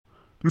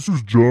This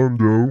is John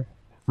Doe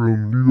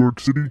from New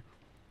York City,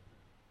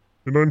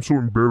 and I'm so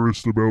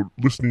embarrassed about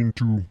listening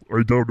to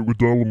I Doubt It with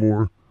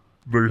Dollamore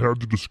that I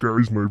had to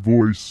disguise my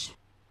voice.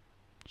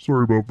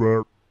 Sorry about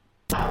that.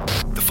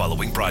 The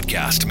following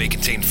broadcast may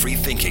contain free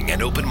thinking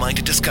and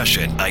open-minded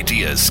discussion,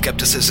 ideas,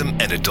 skepticism,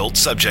 and adult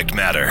subject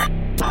matter.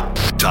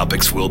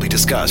 Topics will be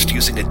discussed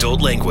using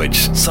adult language,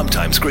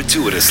 sometimes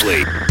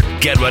gratuitously.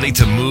 Get ready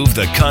to move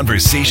the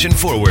conversation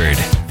forward.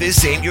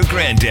 This ain't your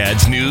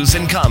granddad's news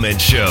and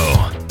comment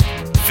show.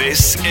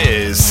 This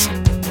is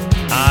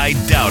I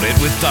Doubt It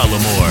with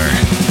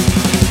Dollamore.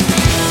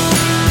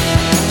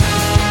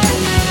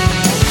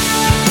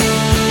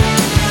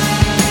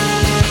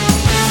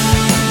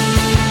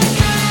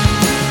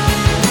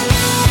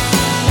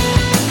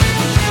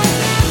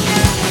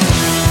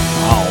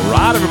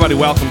 Everybody,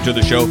 welcome to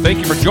the show. Thank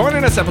you for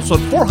joining us.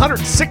 Episode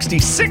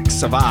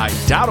 466 of I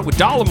Doubt It with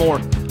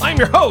Dollamore. I'm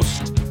your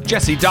host,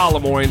 Jesse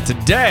Dollamore, and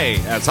today,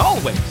 as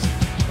always,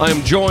 I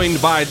am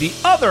joined by the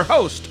other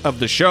host of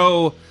the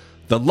show,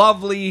 the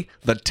lovely,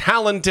 the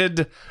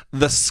talented,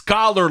 the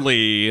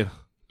scholarly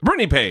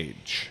Brittany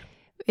Page.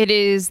 It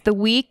is the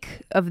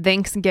week of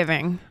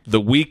Thanksgiving.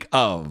 The week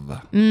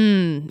of.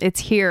 It's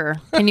here.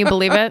 Can you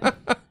believe it?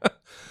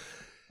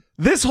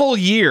 This whole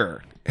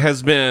year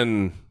has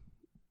been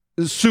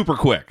super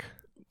quick.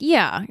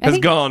 Yeah. Has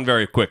gone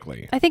very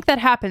quickly. I think that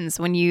happens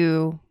when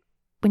you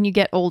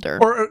get older.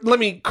 Or let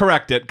me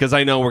correct it, because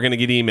I know we're going to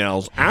get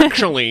emails.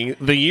 Actually,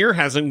 the year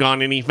hasn't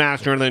gone any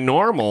faster than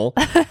normal.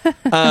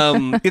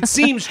 It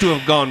seems to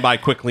have gone by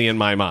quickly in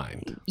my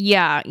mind.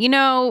 Yeah. You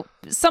know,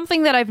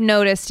 something that I've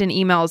noticed in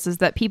emails is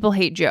that people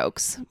hate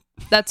jokes.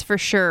 That's for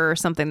sure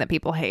something that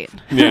people hate.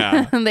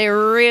 Yeah. They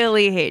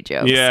really hate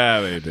jokes.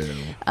 Yeah, they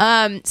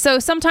do. So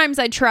sometimes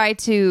I try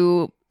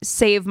to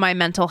save my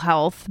mental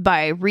health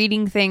by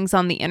reading things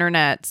on the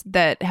internet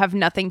that have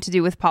nothing to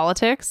do with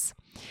politics.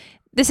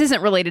 This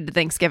isn't related to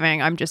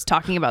Thanksgiving. I'm just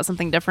talking about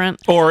something different.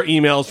 Or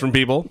emails from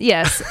people.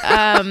 Yes.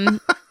 And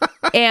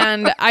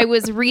I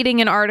was reading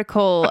an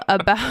article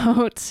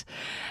about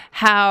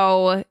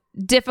how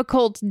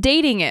difficult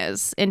dating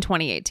is in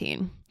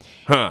 2018.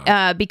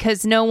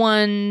 Because no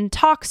one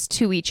talks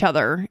to each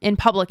other in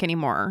public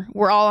anymore.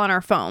 We're all on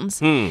our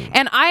phones.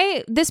 And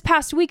this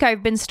past week,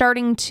 I've been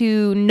starting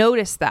to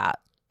notice that.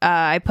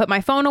 I put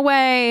my phone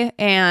away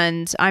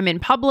and I'm in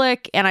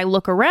public and I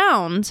look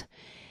around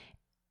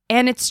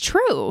and it's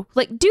true.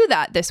 Like, do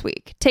that this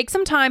week. Take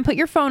some time, put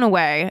your phone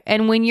away.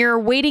 And when you're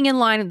waiting in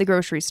line at the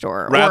grocery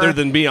store, rather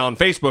than be on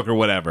Facebook or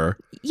whatever,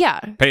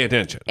 pay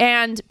attention.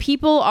 And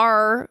people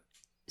are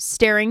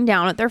staring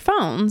down at their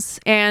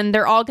phones and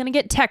they're all going to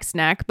get text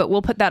neck, but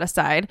we'll put that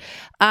aside.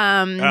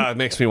 It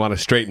makes me want to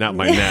straighten out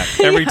my neck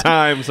every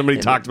time somebody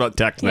talks about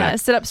text neck. Yeah,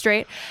 sit up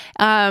straight.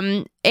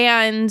 And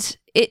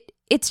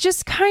it's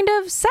just kind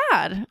of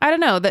sad. I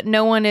don't know that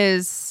no one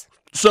is.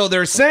 So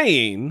they're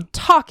saying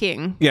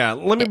talking. Yeah,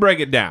 let me break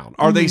it down.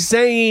 Are they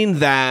saying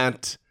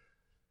that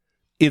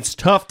it's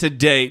tough to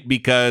date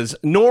because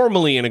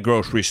normally in a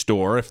grocery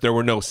store, if there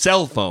were no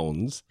cell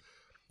phones,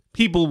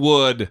 people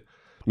would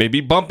maybe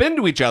bump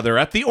into each other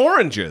at the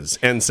oranges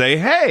and say,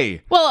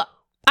 hey, well,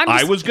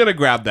 I was going to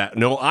grab that.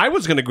 No, I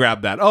was going to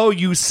grab that. Oh,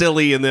 you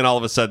silly. And then all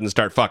of a sudden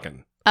start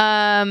fucking.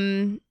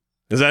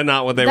 Is that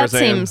not what they were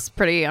saying? That seems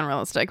pretty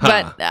unrealistic.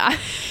 But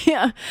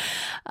yeah,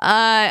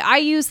 I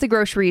used the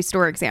grocery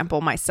store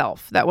example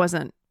myself. That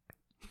wasn't.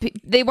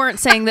 They weren't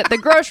saying that the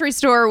grocery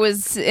store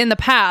was in the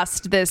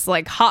past this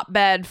like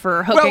hotbed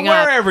for hooking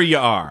up. Wherever you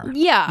are,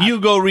 yeah, you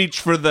go reach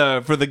for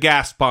the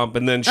gas pump,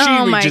 and then she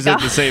reaches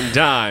at the same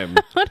time.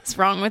 What is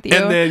wrong with you?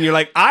 And then you're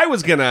like, I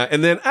was gonna,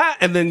 and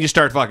then you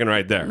start fucking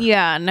right there.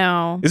 Yeah,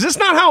 no. Is this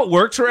not how it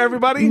works for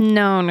everybody?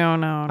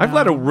 No. I've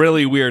led a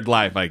really weird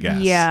life, I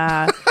guess.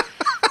 Yeah.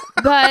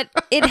 But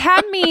it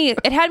had me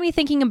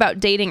thinking about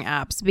dating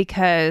apps,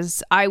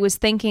 because I was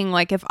thinking,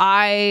 like, if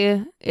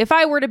I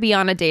were to be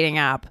on a dating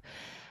app,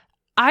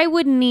 I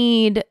would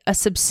need a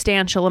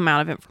substantial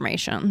amount of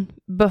information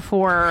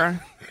before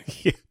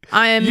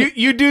I'm.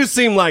 You do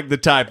seem like the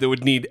type that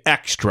would need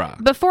extra.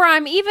 Before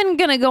I'm even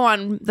gonna go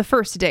on the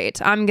first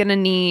date, I'm gonna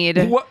need.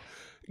 What?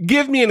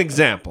 Give me an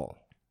example.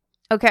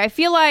 Okay, I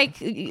feel like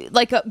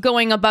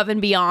going above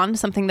and beyond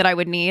something that I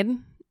would need.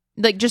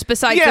 Like, just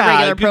besides the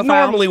regular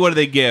profile. Normally, what do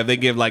they give? They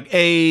give, like,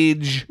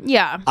 age.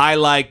 Yeah. I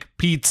like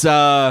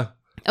pizza.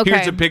 Okay.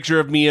 Here's a picture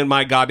of me and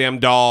my goddamn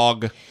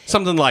dog.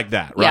 Something like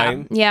that,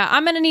 right? Yeah.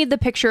 I'm going to need the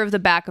picture of the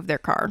back of their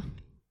car.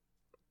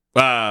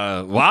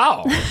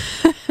 Wow.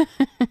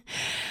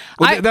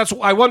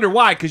 I wonder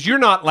why, because you're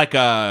not like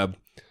a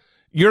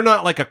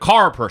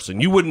car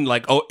person. You wouldn't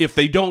if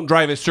they don't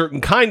drive a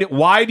certain kind of,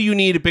 why do you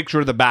need a picture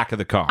of the back of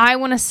the car? I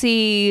want to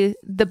see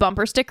the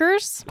bumper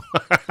stickers.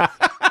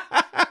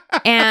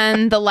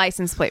 And the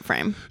license plate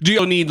frame. Do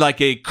you need like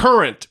a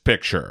current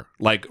picture,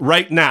 like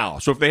right now?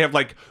 So if they have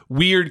like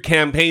weird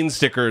campaign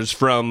stickers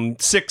from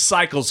 6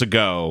 cycles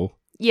ago,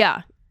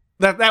 yeah,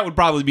 That would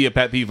probably be a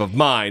pet peeve of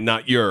mine,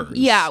 not yours.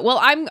 Yeah, well,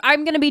 I'm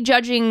going to be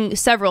judging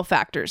several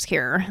factors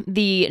here.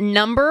 The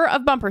number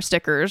of bumper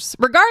stickers,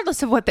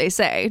 regardless of what they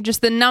say,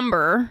 just the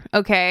number,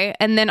 okay?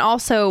 And then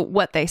also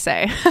what they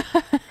say.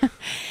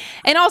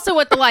 And also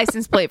what the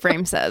license plate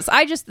frame says.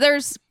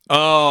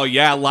 Oh,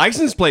 yeah,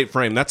 license plate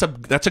frame. That's a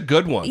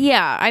good one.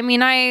 Yeah, I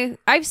mean,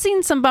 I've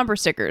seen some bumper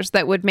stickers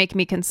that would make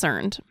me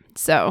concerned.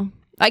 So,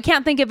 I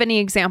can't think of any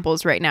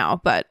examples right now,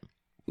 but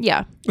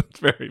yeah. That's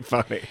very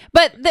funny.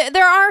 But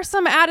there are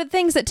some added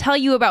things that tell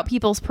you about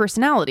people's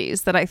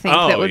personalities that I think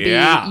that would be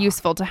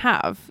useful to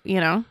have, you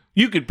know?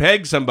 You could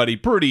peg somebody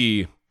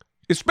pretty,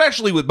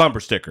 especially with bumper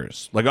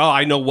stickers. Like, oh,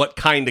 I know what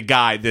kind of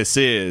guy this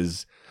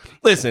is.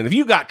 Listen, if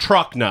you got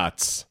truck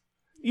nuts,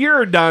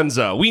 you're a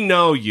dunzo. We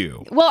know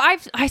you. Well,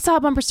 I saw a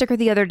bumper sticker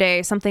the other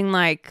day, something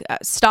like,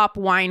 stop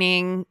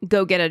whining,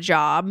 go get a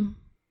job,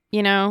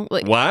 you know?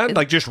 Like, what?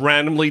 Like just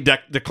randomly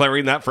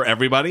declaring that for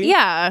everybody?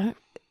 Yeah.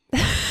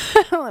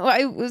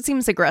 It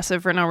seems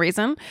aggressive for no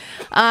reason.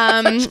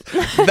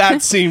 That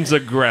seems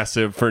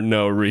aggressive for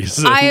no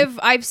reason.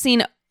 I've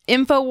seen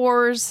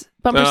InfoWars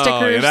bumper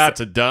stickers. Yeah, that's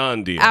a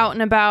done deal. Out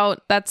and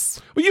about. Well,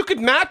 you could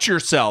match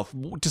yourself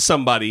to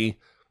somebody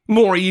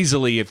more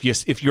easily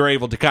if you're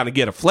able to kind of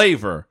get a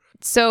flavor.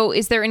 So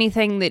is there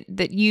anything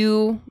that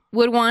you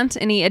would want?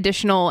 Any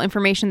additional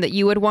information that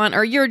you would want?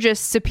 Or you're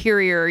just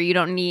superior, you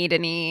don't need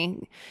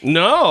any...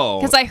 No.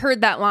 Because I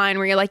heard that line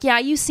where you're like, yeah,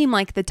 you seem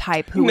like the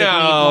type who would need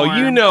No, more.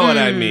 you know what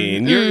I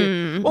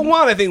mean. Well,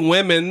 one, I think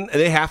women,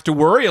 they have to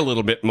worry a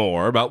little bit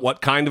more about what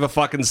kind of a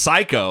fucking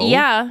psycho.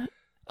 Yeah.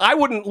 I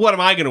wouldn't... What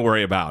am I going to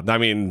worry about? I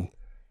mean,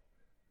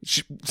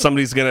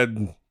 somebody's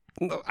going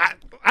to...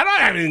 I don't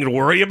have anything to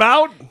worry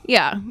about.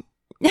 Yeah.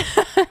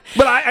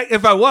 But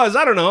if I was,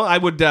 I don't know, I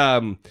would,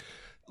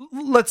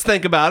 let's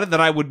think about it,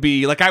 that I would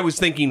be, like I was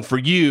thinking for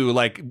you,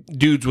 like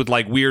dudes with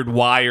like weird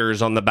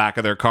wires on the back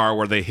of their car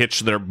where they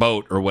hitch their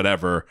boat or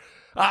whatever.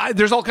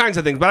 There's all kinds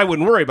of things, but I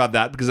wouldn't worry about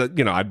that because,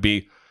 I'd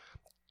be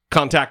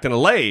contacting a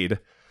laid.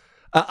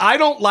 I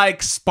don't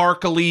like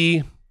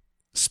sparkly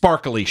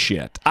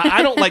shit.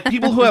 I don't like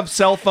people who have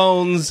cell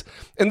phones,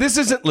 and this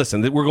isn't,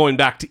 listen, we're going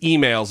back to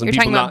emails and you're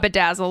people talking about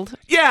bedazzled.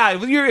 Yeah,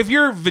 if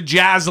you're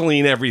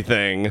vajazzling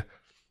everything,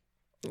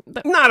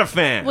 not a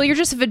fan. Well, you're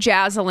just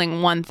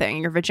vajazzling one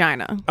thing, your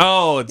vagina.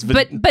 Oh, it's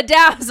but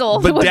bedazzle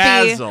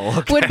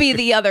okay. would be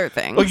the other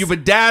thing. Oh, you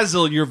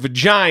bedazzle your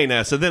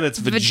vagina, so then it's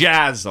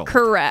vajazzle.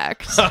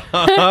 Correct.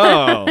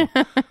 Oh,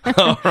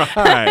 all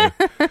right.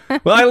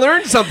 Well, I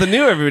learned something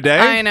new every day.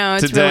 I know,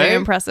 it's today. really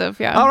impressive.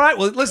 Yeah. All right.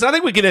 Well, listen, I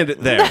think we can end it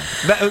there.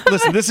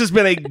 Listen, this has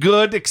been a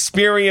good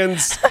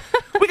experience.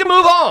 We can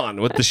move on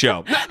with the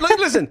show.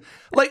 Listen,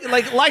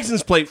 like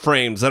license plate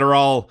frames that are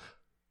all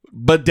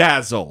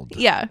bedazzled.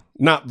 Yeah.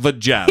 Not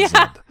vajazzled.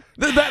 Yeah.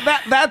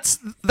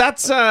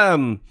 That's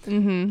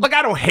like,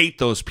 I don't hate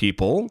those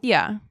people.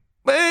 Yeah.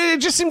 But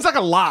it just seems like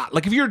a lot.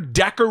 Like if you're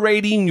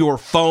decorating your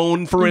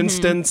phone, for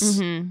instance,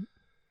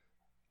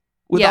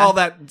 with all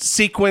that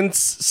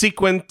sequence,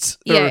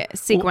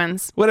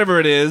 whatever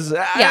it is.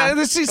 Yeah.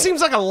 This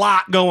seems like a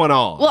lot going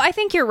on. Well, I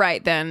think you're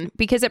right then,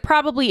 because it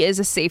probably is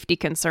a safety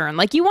concern.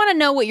 Like, you want to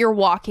know what you're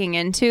walking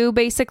into,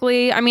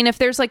 basically. I mean, if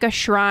there's like a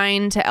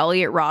shrine to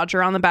Elliot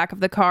Rodger on the back of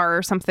the car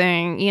or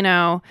something,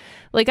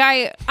 like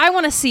I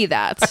want to see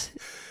that.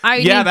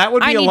 That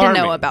would be alarming. I need to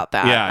know about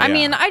that. Yeah, I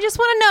mean, I just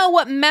want to know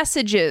what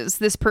messages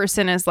this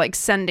person is like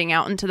sending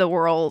out into the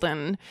world,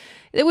 and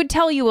it would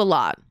tell you a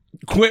lot.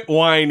 Quit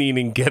whining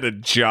and get a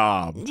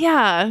job.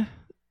 Yeah.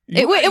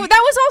 That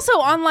was also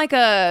on like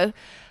I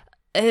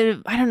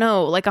don't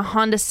know, like a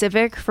Honda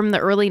Civic from the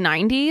early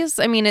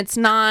 90s. I mean, it's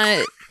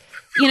not,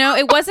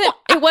 it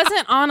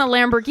wasn't on a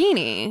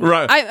Lamborghini.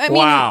 Right. I mean,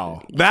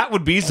 wow. That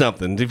would be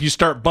something if you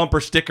start bumper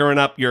stickering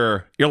up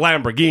your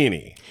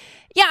Lamborghini.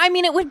 Yeah, I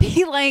mean, it would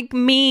be like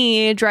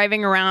me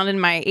driving around in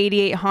my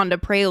 88 Honda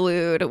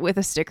Prelude with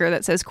a sticker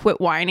that says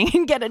quit whining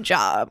and get a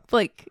job.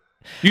 Like,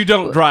 you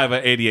don't drive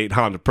an 88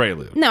 Honda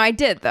Prelude. No, I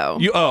did, though.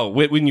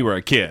 When you were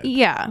a kid.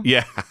 Yeah.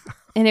 Yeah.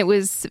 And it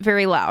was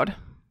very loud.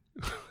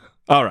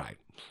 All right.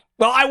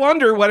 Well, I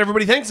wonder what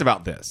everybody thinks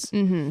about this.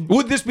 Mm-hmm.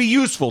 Would this be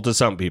useful to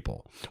some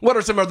people? What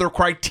are some other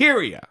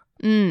criteria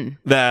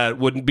that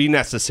wouldn't be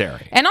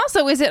necessary? And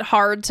also, is it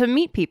hard to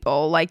meet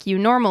people like you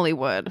normally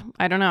would?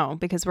 I don't know,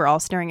 because we're all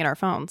staring at our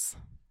phones.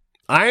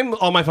 I'm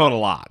on my phone a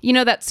lot.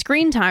 That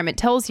screen time, it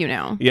tells you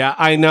now. Yeah,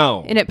 I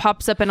know. And it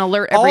pops up an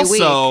alert every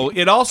week.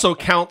 It also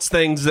counts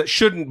things that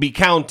shouldn't be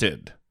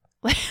counted.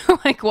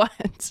 Like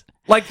what?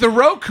 Like the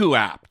Roku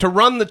app to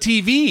run the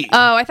TV.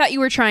 Oh, I thought you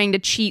were trying to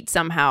cheat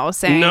somehow,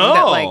 saying no,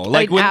 that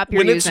like when, app you're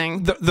when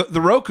using. The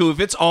Roku,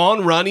 if it's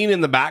on running in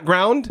the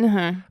background,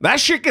 that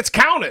shit gets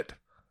counted.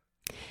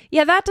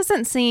 Yeah, that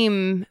doesn't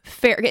seem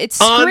fair. It's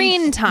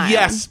screen time.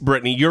 Yes,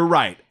 Brittany, you're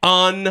right.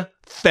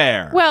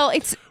 Unfair. Well,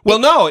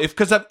 no,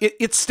 because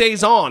it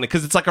stays on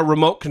because it's like a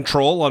remote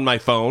control on my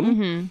phone.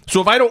 Mm-hmm.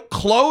 So if I don't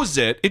close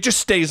it, it just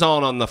stays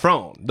on the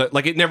phone.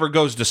 Like it never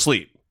goes to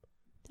sleep.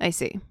 I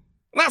see.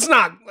 That's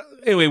not.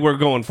 anyway, we're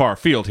going far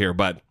afield here,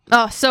 but...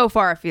 Oh, so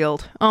far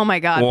afield. Oh, my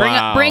God.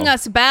 Wow. Bring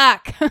us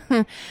back.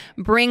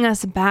 Bring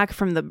us back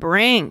from the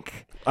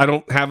brink. I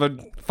don't have a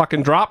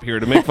fucking drop here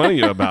to make fun of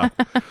you about.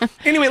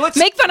 Anyway, let's...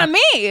 Make fun of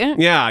me.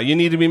 Yeah, you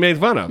need to be made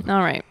fun of.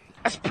 All right.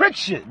 That's prick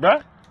shit,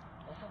 bruh.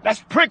 That's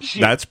prick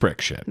shit. That's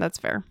prick shit. That's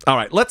fair. All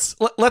right, let's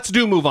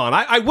move on.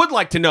 I would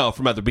like to know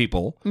from other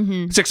people.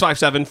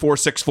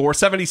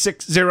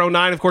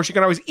 657-464-7609. Of course, you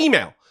can always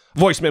email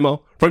voice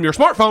memo from your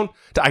smartphone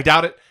to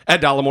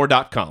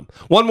idoubt@dollemore.com.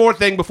 One more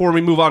thing before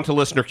we move on to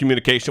listener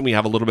communication, we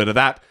have a little bit of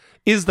that,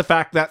 is the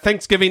fact that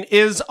Thanksgiving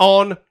is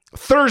on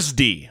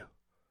Thursday.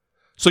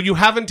 So you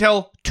have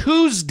until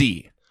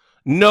Tuesday.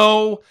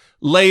 No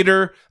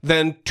later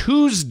than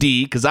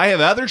Tuesday, because I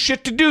have other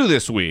shit to do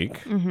this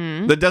week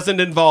that doesn't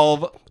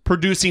involve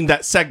producing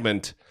that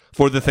segment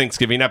for the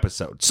Thanksgiving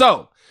episode.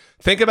 So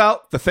think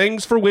about the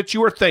things for which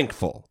you are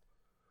thankful.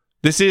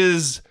 This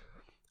is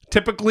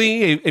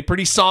typically a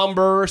pretty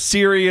somber,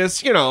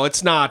 serious,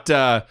 it's not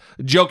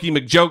jokey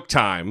McJoke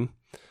time,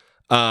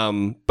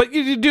 but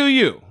you do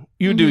you.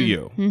 You do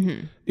you.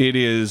 It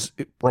is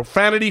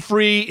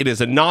profanity-free. It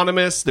is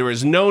anonymous. There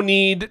is no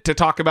need to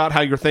talk about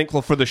how you're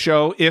thankful for the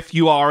show if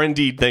you are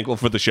indeed thankful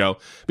for the show,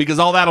 because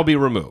all that will be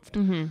removed.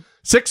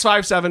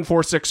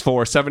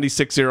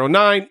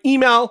 657-464-7609.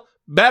 Email,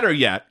 better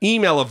yet,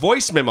 email a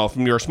voice memo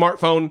from your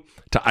smartphone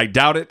to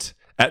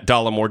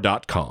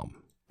idoubt@dollemore.com.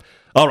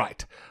 All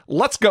right,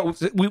 let's go.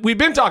 We've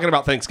been talking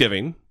about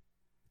Thanksgiving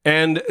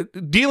and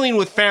dealing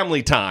with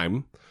family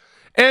time.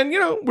 And,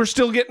 we're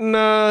still getting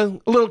a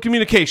little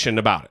communication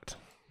about it.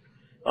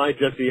 Hi,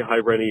 Jesse. Hi,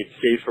 Rennie. It's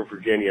Chase from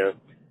Virginia.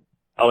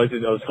 I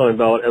was calling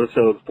about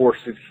episode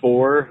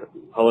 464,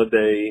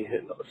 holiday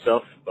and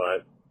stuff,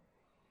 but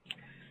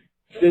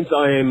since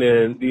I am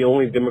the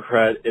only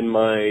Democrat in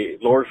my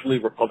largely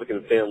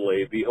Republican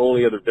family, the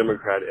only other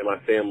Democrat in my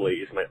family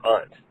is my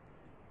aunt.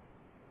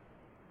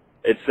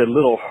 It's a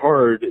little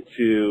hard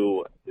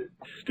to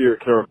steer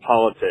clear of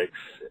politics.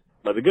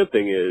 But the good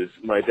thing is,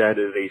 my dad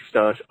is a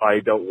staunch, I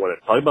don't want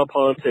to talk about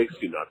politics,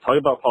 do not talk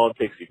about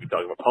politics, if you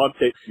talk about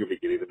politics, you're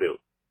beginning to do.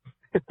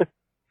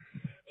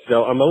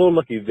 So I'm a little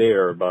lucky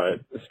there, but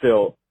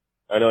still,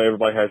 I know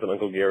everybody has an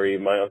Uncle Gary.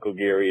 My Uncle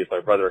Gary is my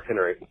brother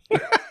Henry.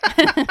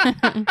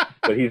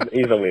 But he's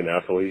only an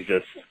asshole. He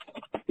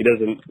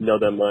doesn't know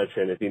that much,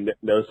 and if he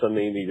knows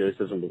something, he just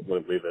doesn't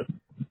want to believe it.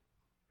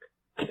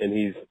 And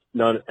he's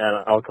not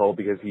an alcohol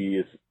because he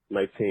is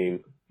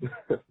 19.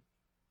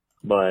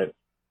 But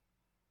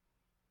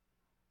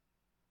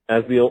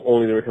as the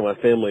only member of my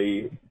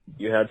family,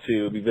 you have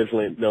to be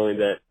vigilant knowing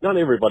that not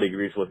everybody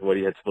agrees with what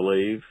he has to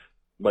believe,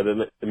 but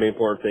the main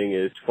important thing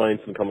is to find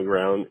some common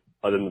ground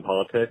other than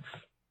politics.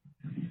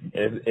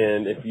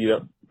 And if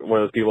you're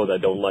one of those people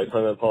that don't like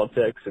talking about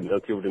politics, and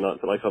other people do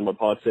not like talking about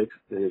politics,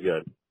 then you're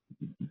good.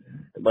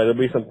 But there'll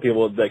be some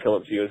people that come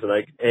up to you and say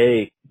like,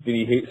 hey, did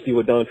you see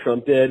what Donald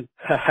Trump did?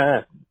 Ha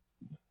ha.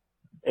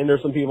 And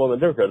there's some people on the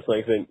Democrats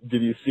like saying,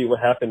 did you see what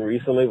happened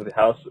recently with the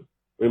House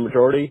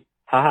majority?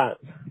 Ha ha.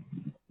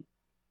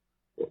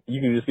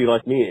 You can just be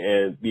like me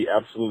and be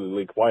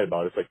absolutely quiet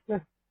about it. It's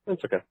like,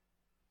 that's okay.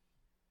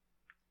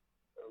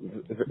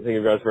 Thank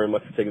you guys very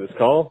much for taking this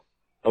call.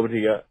 Over to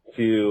you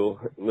to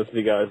listen to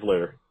you guys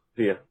later.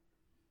 See ya.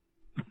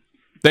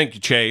 Thank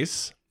you,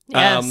 Chase.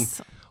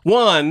 Yes.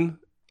 One,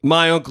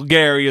 my Uncle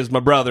Gary is my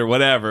brother,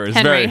 whatever. It's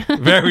Henry.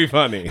 very, very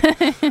funny.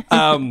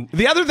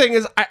 The other thing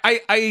is,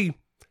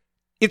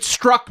 it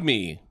struck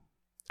me,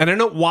 and I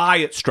know why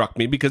it struck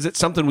me, because it's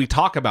something we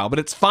talk about, but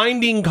it's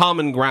finding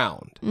common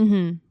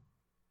ground.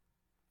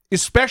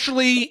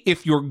 Especially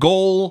if your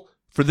goal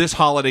for this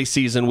holiday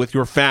season with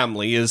your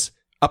family is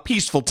a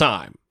peaceful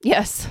time.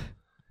 Yes.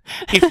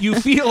 If you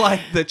feel like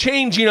the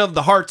changing of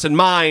the hearts and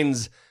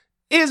minds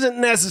isn't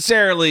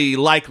necessarily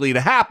likely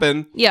to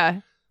happen,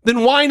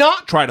 then why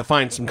not try to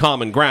find some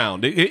common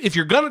ground? If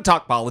you're going to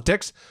talk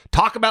politics,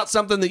 talk about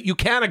something that you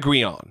can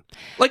agree on,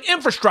 like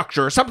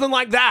infrastructure or something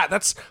like that.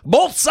 That's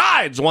both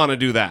sides want to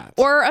do that.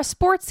 Or a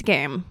sports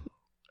game.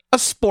 A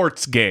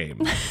sports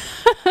game.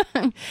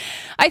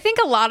 I think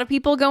a lot of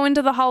people go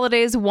into the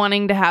holidays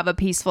wanting to have a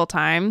peaceful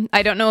time.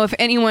 I don't know if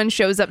anyone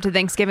shows up to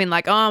Thanksgiving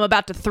like, oh, I'm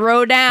about to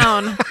throw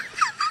down.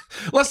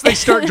 Unless they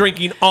start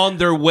drinking on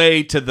their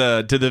way to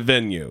the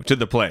venue, to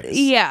the place.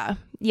 Yeah.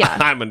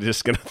 I'm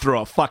just going to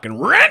throw a fucking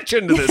wrench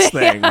into this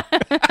thing.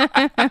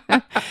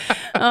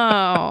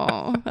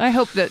 Oh, I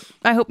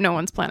hope no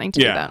one's planning to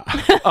do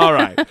that. All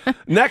right.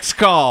 Next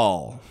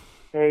call.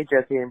 Hey,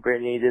 Jesse and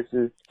Brittany. This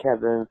is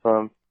Kevin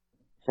from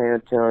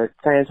San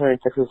Antonio,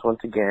 Texas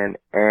once again.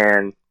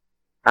 And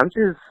I'm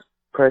just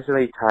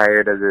personally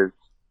tired of this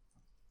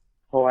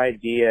whole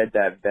idea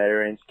that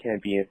veterans can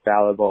be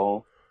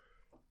infallible.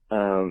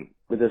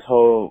 With this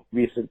whole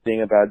recent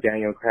thing about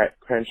Daniel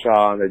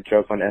Crenshaw and the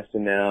joke on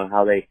SNL,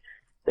 how they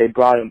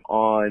brought him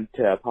on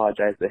to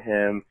apologize to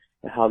him,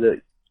 and how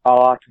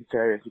all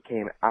conservatives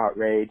became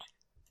outraged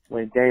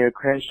when Daniel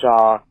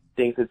Crenshaw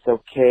thinks it's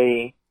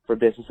okay for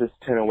businesses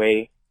to turn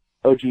away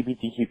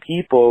LGBTQ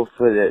people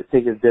for the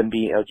sake of them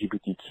being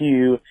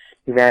LGBTQ.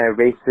 He ran a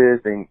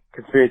racist and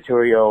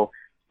conspiratorial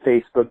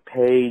Facebook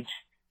page,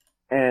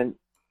 and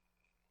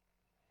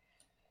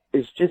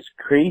it's just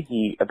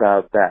crazy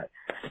about that.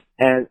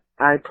 And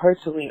I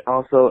personally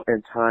also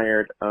am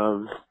tired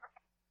of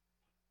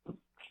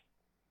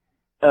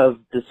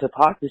this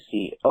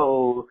hypocrisy.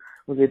 Oh,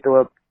 we can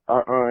throw up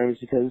our arms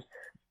because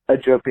a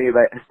joke made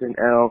by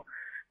SNL,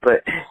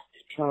 but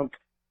Trump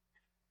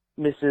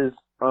misses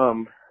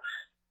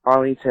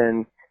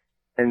Arlington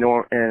and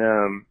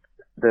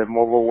the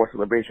World War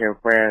celebration in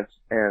France,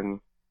 and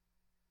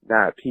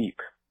not peep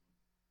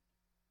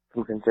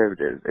from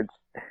conservatives.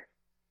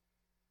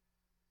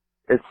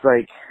 It's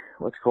like,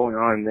 what's going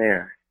on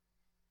there?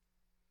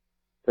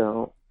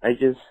 So I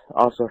just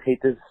also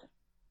hate this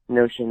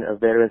notion of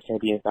veterans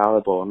can't be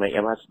infallible. I'm like,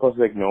 am I supposed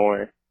to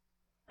ignore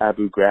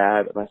Abu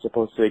Ghraib? Am I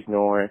supposed to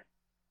ignore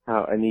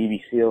how a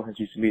Navy SEAL has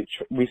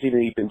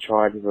recently been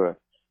charged with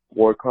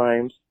war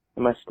crimes?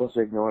 Am I supposed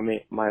to ignore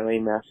My Lai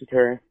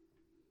massacre?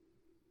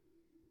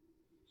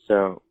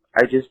 So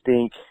I just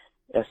think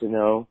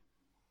SNL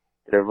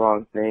did a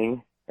wrong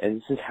thing, and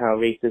this is how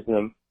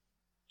racism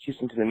shoots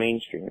into the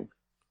mainstream.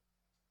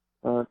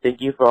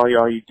 Thank you for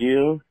all you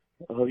do.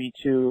 I hope you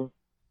two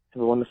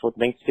have a wonderful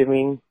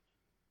Thanksgiving.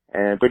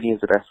 And Brittany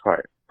is the best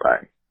part.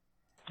 Bye.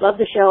 Love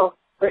the show.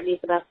 Brittany's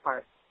the best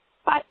part.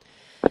 Bye.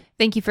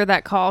 Thank you for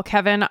that call,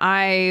 Kevin.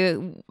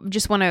 I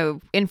just want to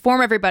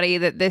inform everybody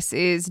that this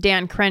is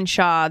Dan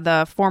Crenshaw,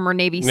 the former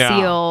Navy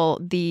SEAL,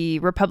 the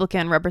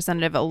Republican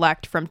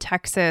representative-elect from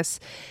Texas,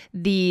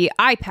 the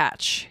eye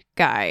patch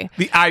guy.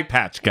 The eye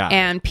patch guy.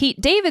 And Pete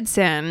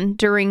Davidson,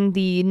 during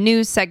the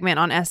news segment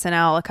on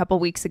SNL a couple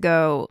weeks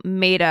ago,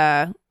 made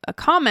a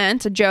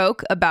comment, a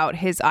joke about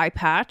his eye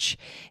patch,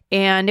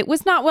 and it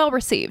was not well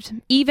received.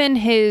 Even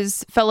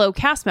his fellow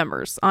cast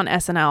members on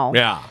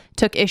SNL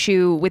took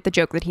issue with the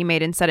joke that he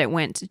made and said it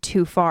went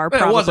too far.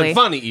 Probably. It wasn't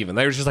funny even.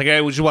 They were just like,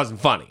 it just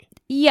wasn't funny.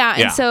 Yeah,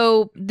 and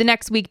so the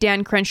next week,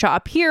 Dan Crenshaw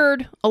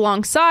appeared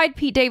alongside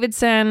Pete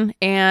Davidson,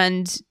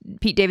 and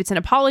Pete Davidson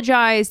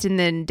apologized, and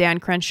then Dan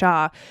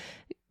Crenshaw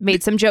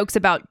made some jokes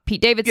about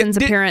Pete Davidson's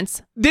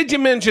appearance. Did you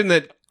mention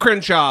that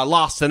Crenshaw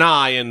lost an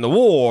eye in the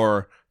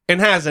war and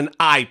has an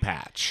eye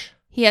patch?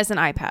 He has an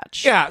eye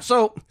patch. Yeah,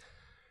 so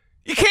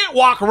you can't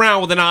walk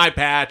around with an eye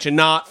patch and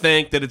not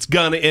think that it's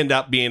going to end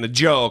up being a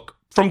joke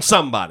from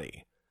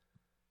somebody.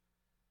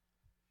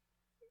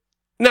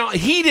 Now,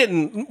 he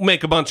didn't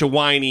make a bunch of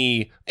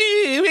whiny,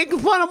 making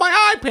fun of my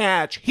eye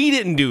patch. He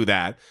didn't do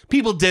that.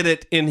 People did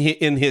it in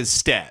his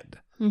stead.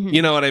 Mm-hmm.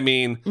 You know what I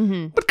mean?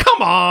 Mm-hmm. But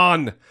come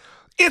on.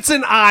 It's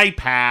an eye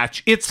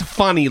patch. It's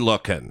funny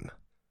looking.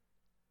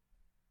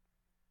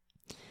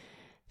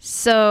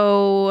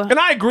 So... And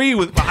I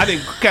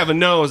think Kevin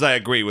knows I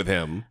agree with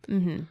him.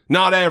 Mm-hmm.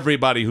 Not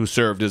everybody who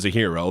served is a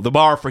hero. The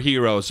bar for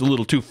heroes is a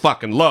little too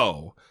fucking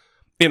low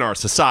in our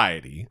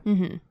society.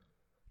 Mm-hmm.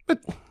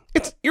 But...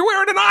 you're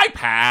wearing an eye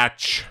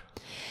patch.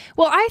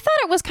 Well, I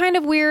thought it was kind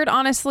of weird,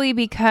 honestly,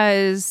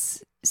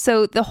 because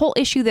so the whole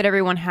issue that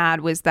everyone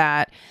had was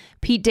that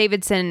Pete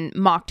Davidson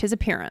mocked his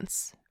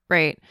appearance,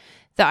 right?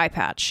 The eye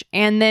patch.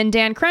 And then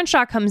Dan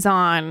Crenshaw comes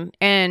on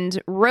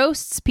and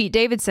roasts Pete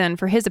Davidson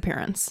for his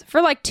appearance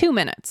for like 2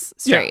 minutes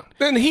straight.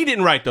 Yeah. And he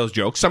didn't write those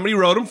jokes. Somebody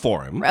wrote them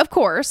for him. Of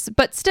course,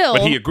 but still.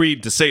 But he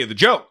agreed to say the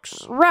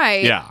jokes.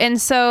 Right. Yeah.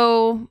 And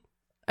so...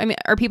 I mean,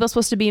 are people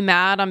supposed to be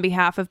mad on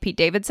behalf of Pete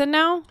Davidson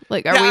now?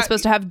 Like, are we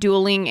supposed to have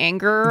dueling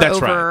anger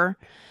over...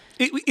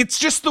 Right. It's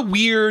just the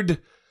weird,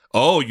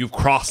 you've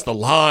crossed the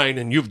line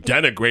and you've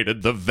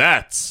denigrated the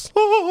vets.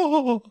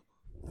 Oh.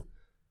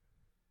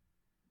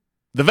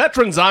 The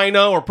veterans I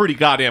know are pretty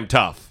goddamn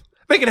tough.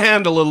 They can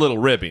handle a little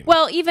ribbing.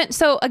 Well, even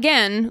so,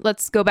 again,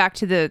 let's go back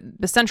to the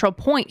central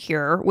point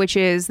here, which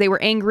is they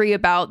were angry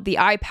about the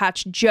eye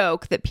patch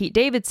joke that Pete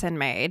Davidson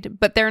made,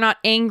 but they're not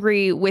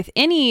angry with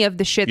any of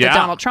the shit that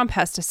Donald Trump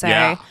has to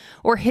say,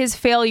 or his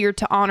failure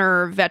to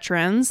honor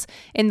veterans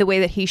in the way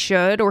that he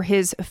should, or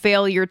his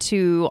failure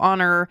to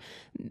honor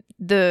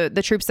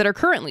the troops that are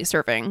currently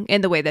serving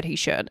in the way that he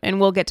should. And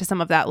we'll get to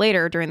some of that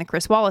later during the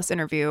Chris Wallace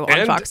interview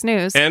on Fox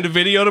News. And a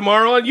video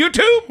tomorrow on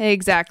YouTube.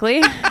 Exactly.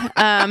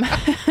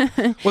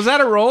 Was that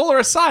a roll or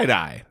a side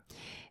eye?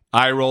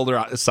 Eye roll or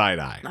a side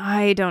eye?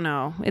 I don't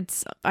know.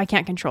 I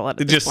can't control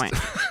it at this point.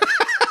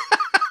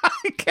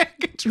 I can't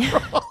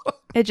control it.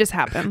 It just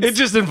happens. It's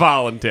just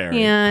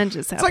involuntary. Yeah, it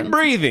just happens. It's like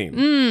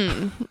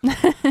breathing.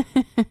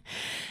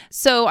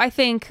 So I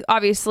think,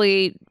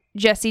 obviously...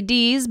 Jesse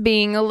D's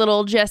being a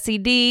little Jesse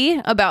D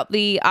about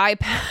the eye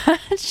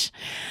patch.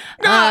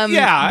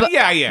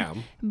 I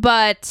am.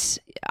 But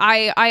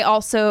I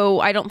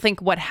also don't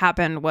think what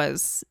happened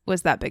was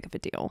that big of a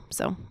deal.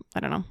 So I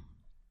don't know.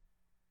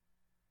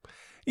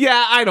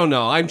 Yeah, I don't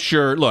know. I'm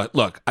sure.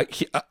 Look.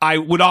 I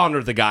would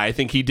honor the guy. I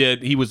think he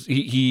did.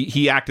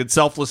 He acted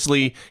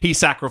selflessly. He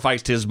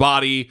sacrificed his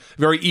body.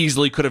 Very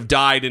easily could have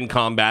died in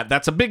combat.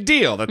 That's a big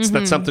deal. That's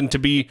something to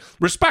be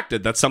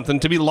respected. That's something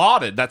to be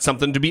lauded. That's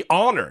something to be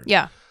honored.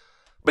 Yeah.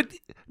 But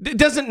it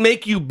doesn't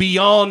make you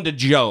beyond a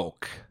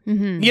joke.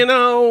 Mm-hmm. You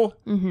know?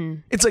 Mm-hmm.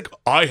 It's like,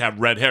 I have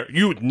red hair.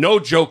 No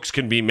jokes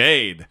can be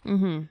made.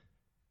 Mm-hmm.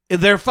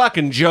 They're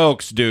fucking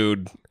jokes,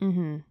 dude.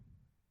 Mm-hmm.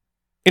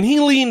 And he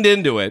leaned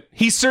into it.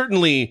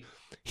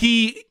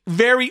 He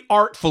very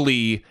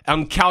artfully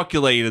and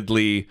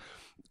calculatedly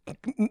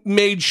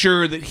made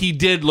sure that he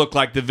did look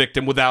like the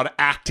victim without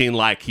acting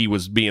like he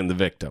was being the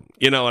victim.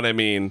 You know what I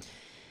mean?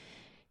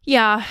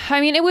 Yeah,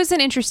 I mean, it was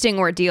an interesting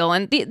ordeal,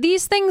 and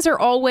these things are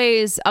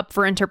always up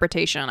for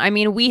interpretation. I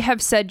mean, we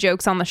have said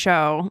jokes on the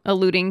show,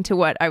 alluding to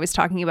what I was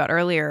talking about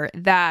earlier,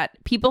 that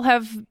people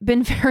have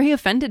been very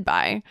offended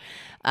by.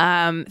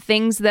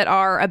 Things that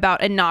are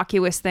about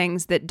innocuous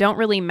things that don't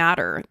really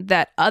matter,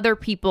 that other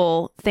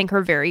people think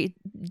are very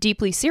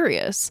deeply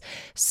serious.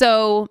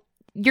 So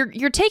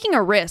you're taking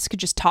a risk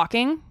just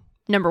talking.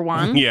 Number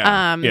one.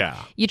 Yeah.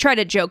 You try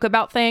to joke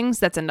about things.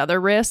 That's another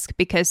risk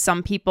because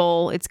some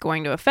people it's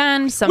going to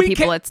offend. Some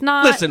people it's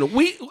not. Listen,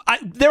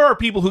 there are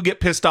people who get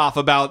pissed off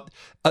about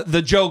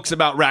the jokes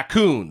about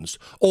raccoons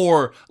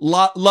or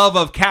love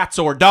of cats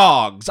or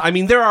dogs. I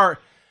mean,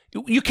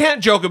 you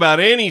can't joke about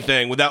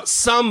anything without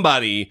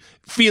somebody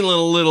feeling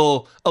a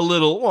little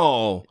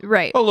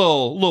right, a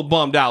little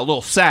bummed out, a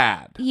little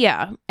sad.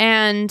 Yeah,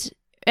 and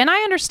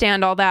I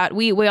understand all that.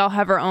 We all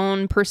have our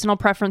own personal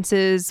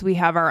preferences. We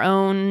have our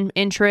own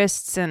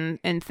interests and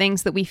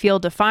things that we feel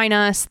define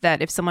us,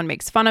 that if someone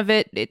makes fun of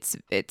it,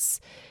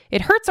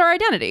 it hurts our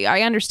identity.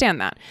 I understand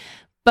that.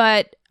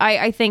 But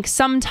I think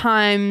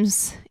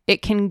sometimes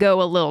it can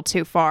go a little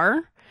too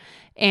far.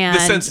 And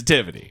the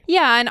sensitivity.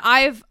 Yeah, and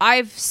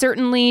I've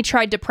certainly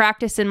tried to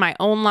practice in my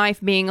own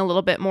life being a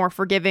little bit more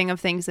forgiving of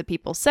things that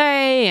people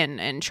say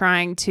and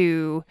trying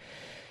to,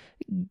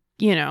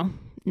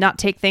 not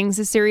take things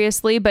as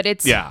seriously, but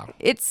it's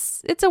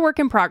a work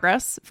in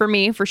progress for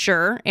me, for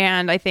sure,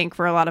 and I think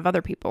for a lot of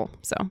other people.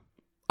 So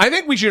I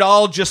think we should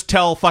all just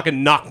tell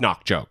fucking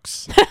knock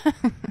jokes.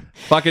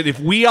 Fucking if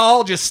we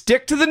all just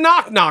stick to the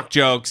knock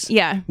jokes,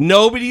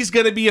 nobody's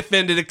gonna be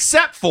offended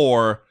except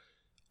for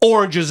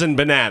oranges and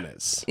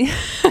bananas.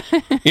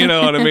 You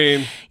know what I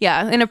mean?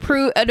 Yeah, an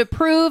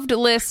approved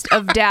list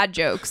of dad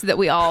jokes that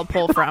we all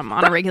pull from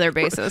on a regular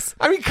basis.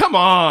 I mean, come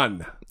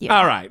on. Yeah.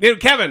 All right.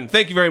 Kevin,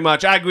 thank you very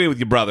much. I agree with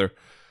you, brother.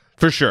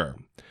 For sure.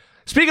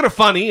 Speaking of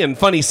funny and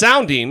funny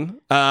sounding,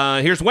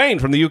 here's Wayne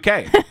from the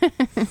UK.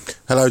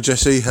 Hello,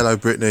 Jesse. Hello,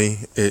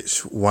 Brittany.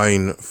 It's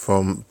Wayne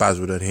from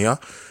Basildon here.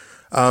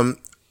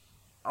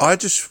 I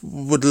just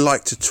would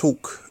like to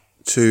talk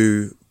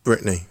to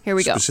Brittany. Here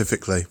we go.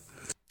 Specifically.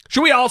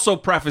 Should we also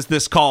preface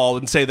this call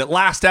and say that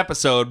last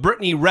episode,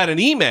 Brittany read an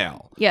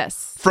email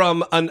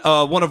from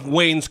one of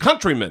Wayne's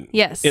countrymen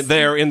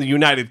there in the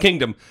United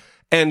Kingdom,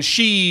 and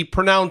she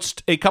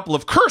pronounced a couple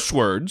of curse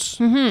words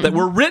that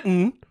were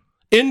written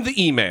in the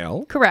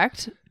email.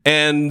 Correct.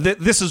 And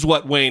this is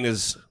what Wayne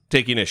is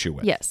taking issue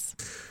with. Yes.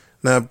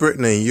 Now,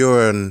 Brittany,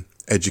 you're an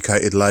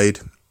educated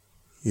lady.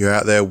 You're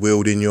out there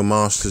wielding your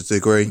master's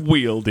degree.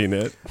 Wielding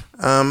it.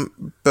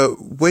 But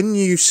when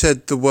you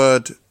said the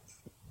word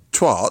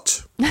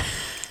twat,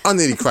 I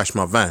nearly crashed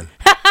my van.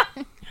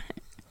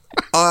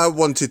 I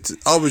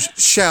was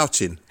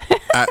shouting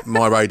at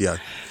my radio.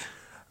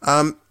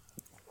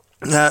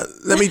 Now,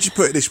 let me just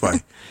put it this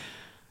way.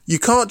 You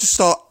can't just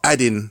start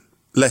adding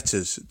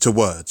letters to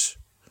words.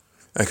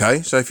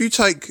 Okay? So if you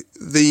take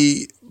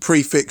the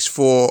prefix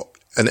for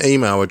an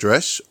email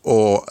address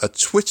or a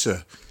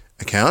Twitter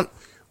account,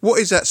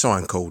 what is that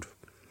sign called?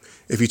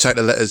 If you take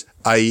the letters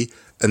A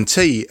and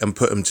T and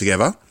put them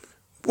together,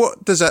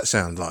 what does that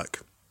sound like?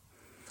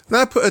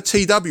 Now put a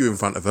TW in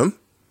front of them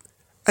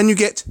and you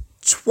get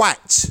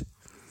twat.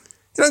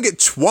 You don't get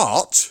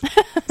twat.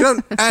 You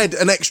don't add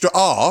an extra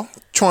R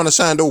trying to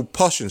sound all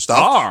posh and stuff.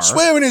 R?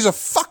 Swearing is a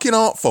fucking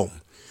art form.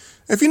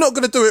 If you're not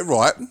going to do it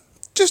right,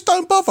 just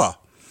don't bother.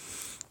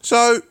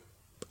 So,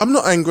 I'm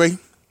not angry.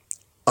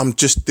 I'm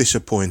just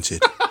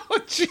disappointed.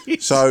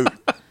 So,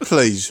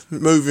 please,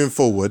 moving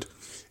forward,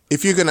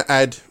 if you're going to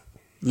add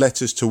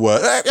letters to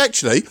words...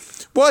 Actually,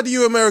 why do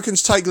you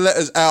Americans take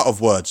letters out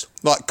of words?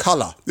 Like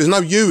colour. There's no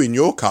U in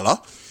your colour.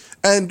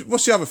 And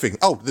what's the other thing?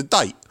 Oh, the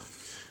date.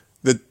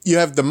 You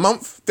have the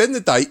month, then the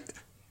date,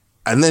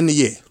 and then the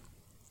year.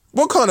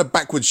 What kind of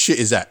backwards shit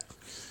is that?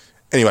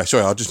 Anyway,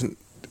 sorry, I just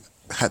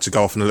had to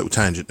go off on a little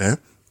tangent there.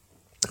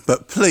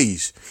 But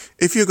please,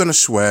 if you're going to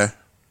swear,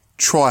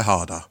 try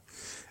harder.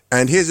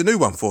 And here's a new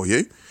one for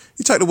you.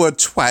 You take the word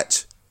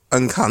twat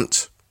and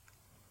cunt.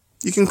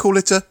 You can call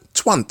it a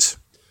twant.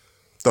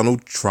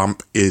 Donald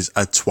Trump is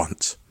a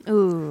twant.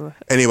 Ooh.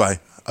 Anyway,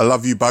 I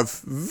love you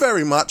both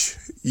very much.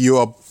 You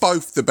are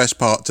both the best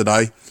part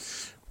today.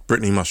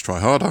 Brittany must try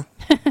harder.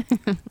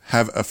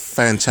 Have a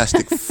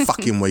fantastic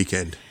fucking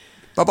weekend.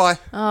 Bye-bye.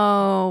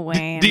 Oh,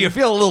 Wayne. Do you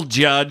feel a little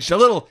judged? I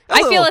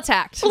feel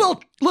attacked. A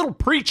little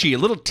preachy, a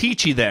little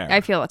teachy there.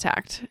 I feel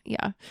attacked.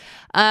 Yeah.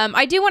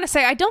 I do want to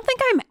say, I don't think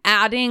I'm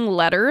adding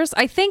letters.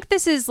 I think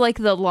this is like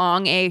the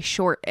long A,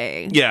 short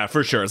A. Yeah,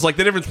 for sure. It's like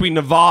the difference between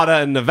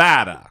Nevada and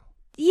Nevada.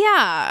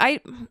 Yeah.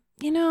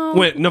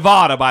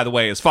 Nevada, by the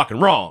way, is fucking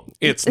wrong.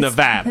 It's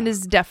Nevada. It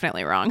is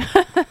definitely wrong.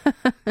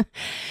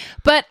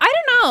 But I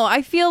don't know.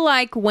 I feel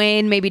like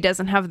Wayne maybe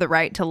doesn't have the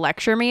right to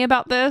lecture me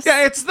about this.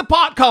 Yeah, it's the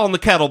pot calling the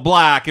kettle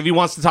black if he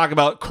wants to talk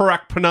about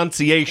correct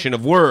pronunciation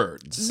of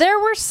words. There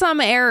were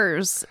some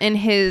errors in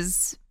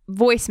his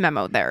voice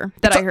memo there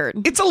that I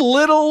heard. It's a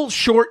little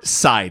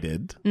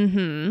short-sighted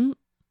to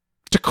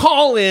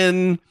call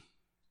in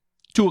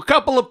to a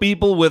couple of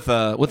people with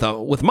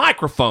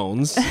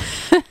microphones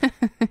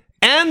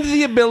and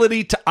the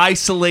ability to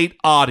isolate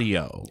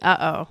audio.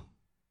 Uh-oh.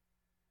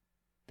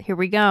 Here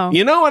we go.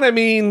 You know what I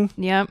mean?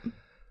 Yep.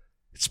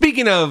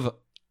 Speaking of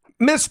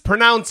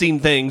mispronouncing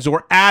things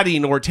or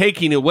adding or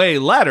taking away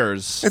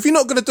letters. If you're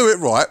not going to do it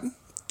right,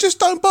 just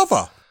don't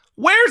bother.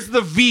 Where's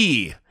the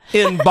V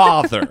in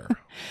bother?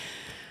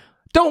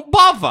 Don't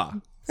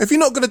bother. If you're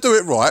not going to do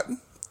it right,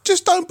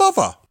 just don't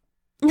bother.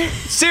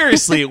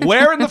 Seriously,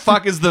 where in the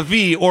fuck is the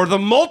V or the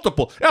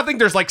multiple? I think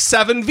there's like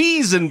 7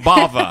 V's in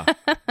bother.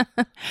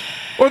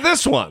 Or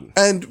this one.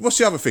 And what's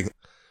the other thing?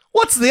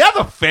 What's the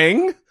other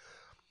thing?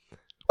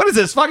 What is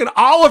this, fucking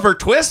Oliver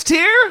Twist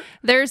here?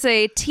 There's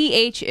a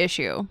TH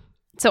issue.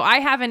 So I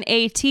have an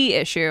AT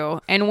issue,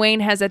 and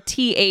Wayne has a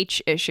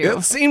TH issue.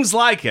 It seems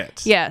like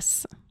it.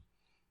 Yes.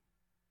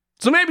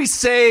 So maybe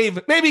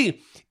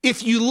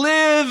if you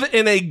live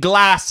in a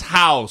glass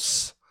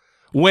house,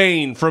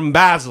 Wayne from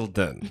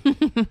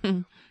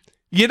Basildon,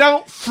 you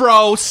don't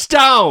throw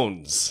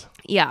stones.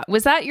 Yeah.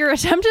 Was that your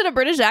attempt at a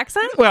British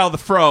accent? Well, the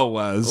fro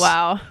was.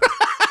 Wow.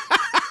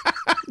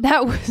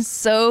 That was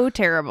so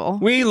terrible.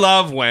 We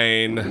love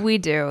Wayne. We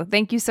do.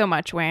 Thank you so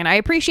much, Wayne. I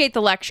appreciate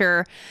the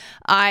lecture.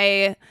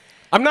 I'm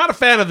not a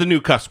fan of the new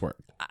cuss word.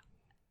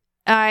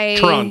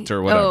 Trunt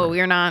or whatever. Oh,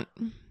 you're not?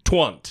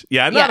 Twunt.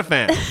 Yeah, I'm not a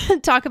fan.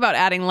 Talk about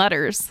adding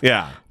letters.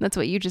 Yeah. That's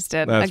what you just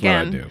did. That's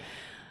again. what I do.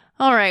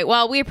 All right.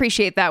 Well, we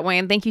appreciate that,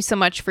 Wayne. Thank you so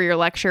much for your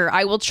lecture.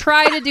 I will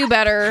try to do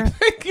better.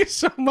 Thank you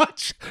so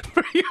much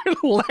for your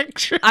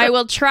lecture. I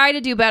will try to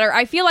do better.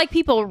 I feel like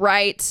people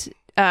write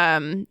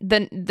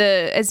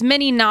the as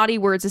many naughty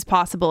words as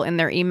possible in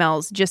their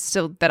emails just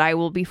so that I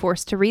will be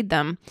forced to read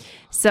them.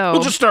 So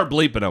we'll just start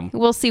bleeping them.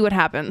 We'll see what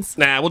happens.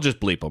 Nah, we'll just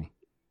bleep them.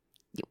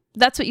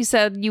 That's what you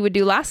said you would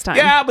do last time.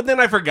 Yeah, but then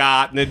I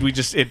forgot, and it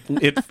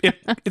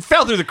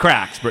fell through the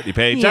cracks, Brittany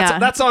Page. Yeah.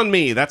 That's on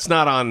me. That's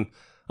not on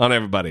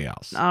everybody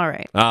else. All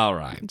right.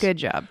 Good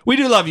job. We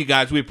do love you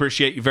guys. We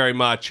appreciate you very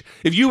much.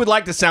 If you would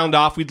like to sound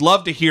off, we'd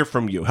love to hear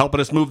from you,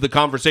 helping us move the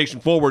conversation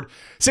forward.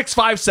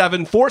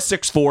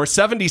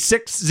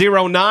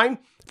 657-464-7609.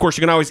 Of course,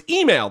 you can always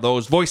email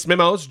those voice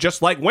memos,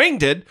 just like Wayne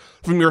did,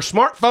 from your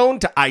smartphone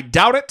to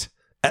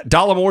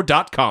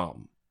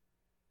idoubt@dollamore.com.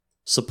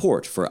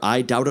 Support for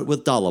I Doubt It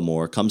with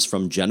Dollamore comes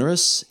from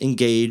generous,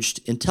 engaged,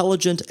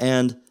 intelligent,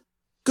 and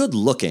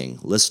good-looking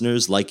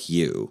listeners like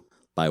you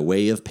by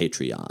way of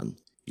Patreon.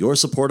 Your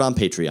support on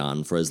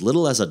Patreon for as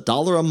little as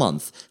 $1 a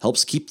month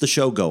helps keep the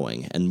show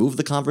going and move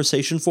the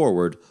conversation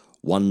forward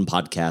one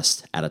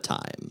podcast at a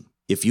time.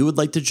 If you would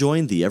like to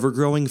join the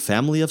ever-growing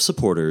family of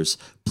supporters,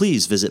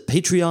 please visit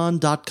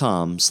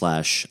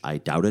patreon.com/I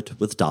Doubt It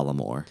with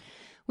Dollamore.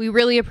 We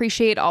really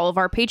appreciate all of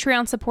our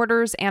Patreon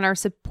supporters and our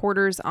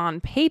supporters on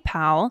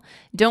PayPal.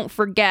 Don't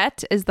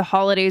forget, as the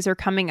holidays are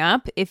coming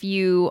up, if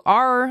you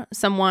are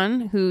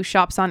someone who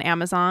shops on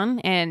Amazon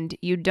and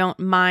you don't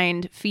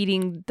mind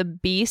feeding the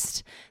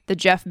beast, the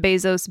Jeff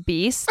Bezos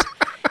beast,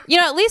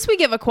 at least we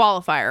give a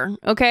qualifier,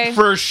 okay?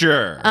 For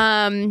sure.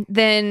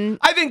 Then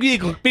I think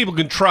people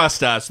can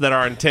trust us that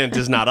our intent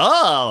is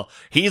not,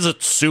 he's a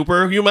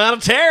super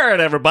humanitarian,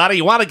 everybody.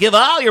 You want to give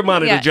all your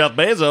money to Jeff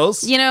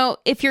Bezos.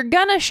 If you're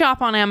going to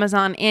shop on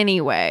Amazon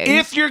anyway.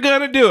 If you're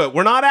going to do it,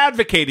 we're not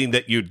advocating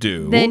that you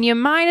do. Then you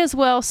might as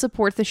well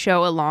support the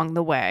show along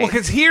the way. Well,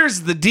 because here's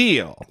the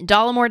deal.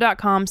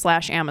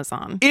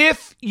 Dollamore.com/Amazon.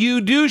 If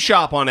you do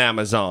shop on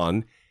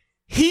Amazon,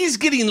 he's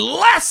getting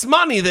less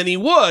money than he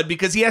would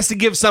because he has to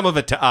give some of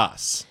it to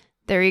us.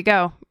 There you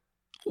go.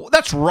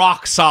 That's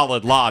rock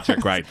solid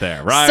logic right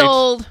there, right?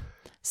 Sold.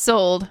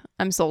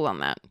 I'm sold on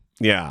that.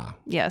 Yeah.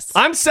 Yes.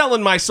 I'm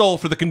selling my soul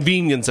for the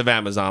convenience of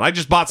Amazon. I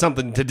just bought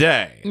something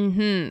today.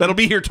 Mm-hmm. That'll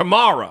be here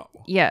tomorrow.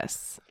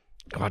 Yes.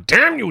 God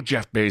damn you,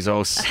 Jeff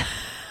Bezos.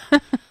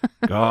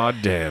 God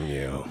damn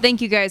you.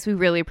 Thank you guys. We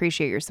really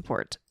appreciate your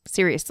support.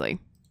 Seriously.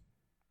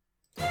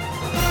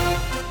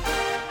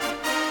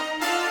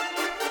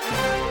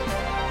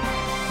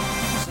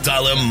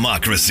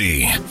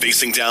 Dollamocracy.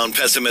 Facing down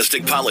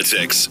pessimistic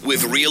politics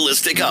with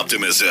realistic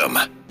optimism.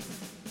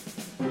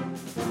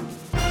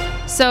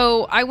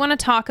 So I want to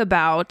talk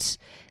about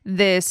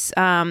this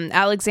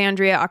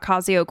Alexandria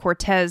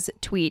Ocasio-Cortez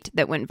tweet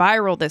that went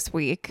viral this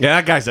week. Yeah,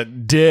 that guy's a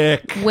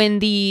dick. When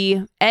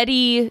the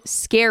Eddie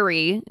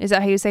Scary, is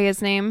that how you say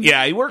his name?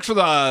 Yeah, he works for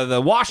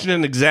the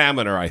Washington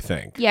Examiner, I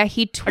think. Yeah,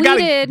 he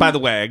tweeted... By the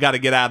way, I got to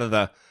get out of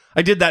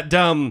I did that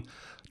dumb...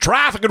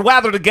 Traffic and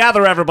weather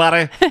together,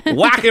 everybody.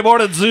 Wacky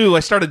morning zoo. I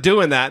started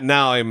doing that, and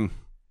now I'm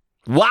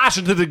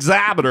Washington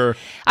Examiner.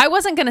 I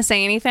wasn't going to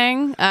say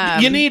anything.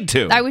 You need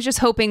to. I was just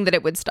hoping that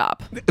it would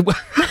stop.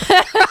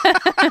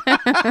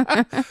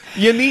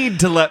 You need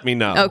to let me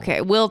know.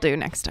 Okay, will do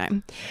next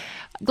time.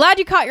 Glad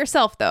you caught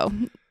yourself, though.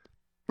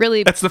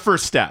 Really, that's the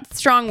first step.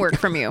 Strong work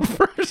from you.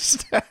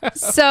 First step.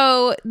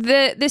 So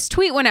this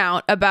tweet went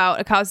out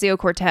about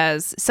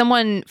Ocasio-Cortez.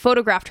 Someone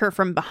photographed her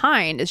from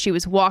behind as she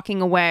was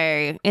walking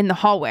away in the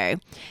hallway.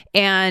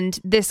 And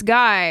this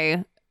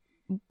guy,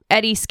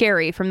 Eddie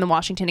Scarry from the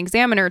Washington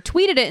Examiner,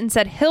 tweeted it and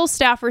said, Hill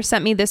staffers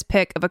sent me this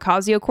pic of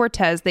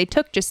Ocasio-Cortez they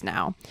took just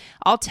now.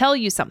 I'll tell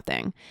you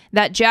something.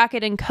 That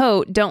jacket and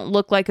coat don't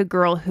look like a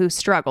girl who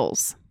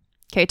struggles.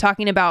 Okay,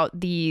 talking about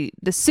the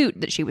suit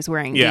that she was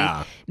wearing.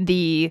 Yeah.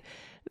 The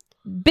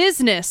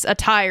business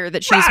attire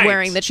that she's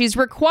wearing, that she's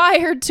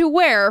required to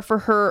wear for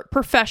her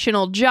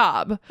professional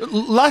job.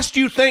 Lest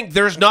you think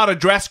there's not a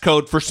dress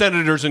code for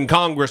senators and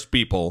Congress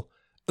people,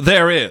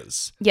 there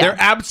is. Yeah. There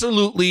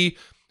absolutely,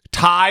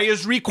 tie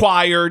is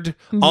required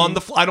on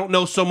the I don't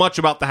know so much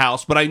about the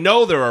House, but I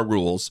know there are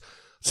rules.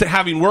 So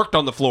having worked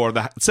on the floor of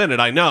the Senate,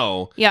 I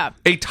know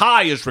a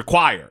tie is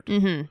required.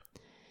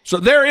 So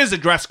there is a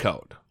dress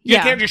code. You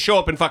can't just show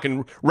up in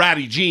fucking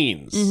ratty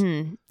jeans.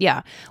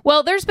 Yeah.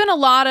 Well, there's been a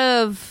lot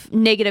of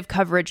negative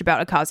coverage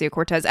about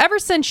Ocasio-Cortez ever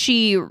since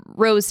she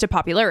rose to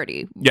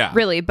popularity. Yeah.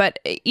 Really. But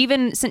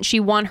even since she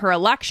won her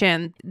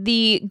election,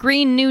 the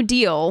Green New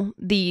Deal,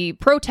 the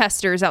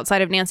protesters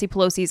outside of Nancy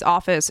Pelosi's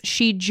office,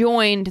 she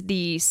joined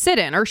the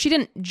sit-in, or she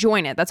didn't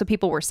join it. That's what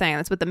people were saying.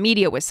 That's what the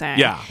media was saying.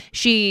 Yeah.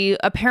 She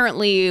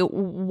apparently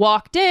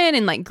walked in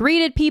and like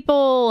greeted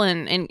people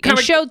and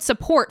showed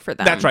support for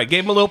them. That's right.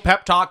 Gave them a little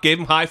pep talk, gave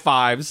them high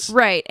fives.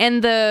 Right.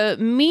 And the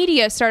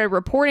media started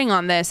reporting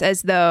on this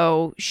as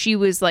though she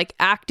was like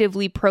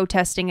actively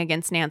protesting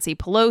against Nancy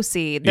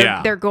Pelosi.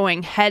 They're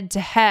going head to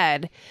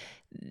head.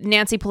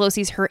 Nancy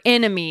Pelosi's her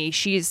enemy.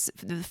 She's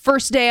the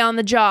first day on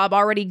the job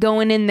already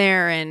going in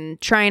there and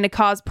trying to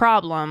cause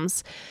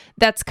problems.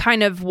 That's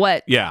kind of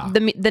what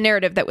the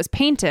narrative that was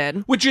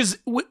painted. Which is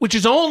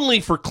only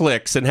for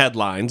clicks and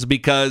headlines,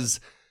 because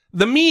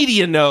the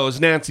media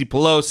knows Nancy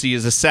Pelosi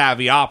is a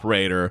savvy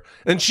operator,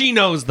 and she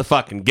knows the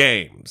fucking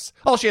games.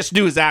 All she has to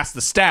do is ask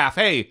the staff,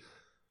 hey,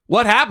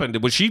 what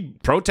happened? Was she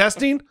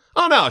protesting?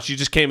 Oh, no, she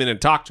just came in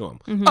and talked to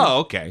him. Oh,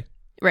 okay.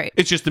 Right.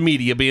 It's just the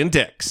media being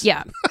dicks.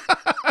 Yeah.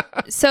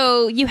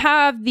 So you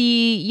have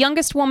the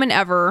youngest woman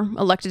ever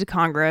elected to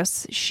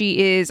Congress. She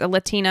is a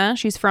Latina.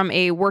 She's from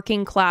a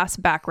working class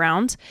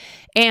background.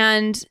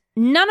 And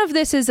none of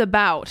this is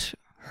about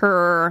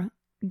her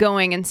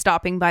going and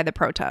stopping by the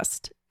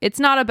protest. It's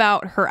not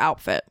about her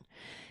outfit.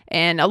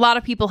 And a lot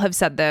of people have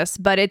said this,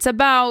 but it's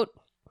about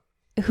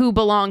who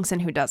belongs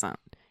and who doesn't.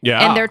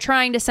 Yeah. And they're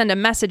trying to send a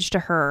message to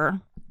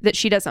her that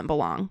she doesn't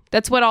belong.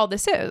 That's what all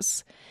this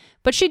is.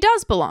 But she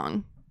does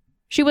belong.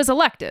 She was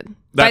elected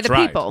by the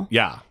people.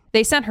 Yeah.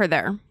 They sent her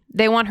there.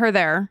 They want her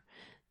there.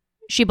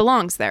 She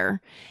belongs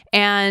there.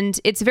 And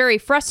it's very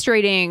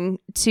frustrating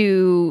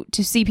to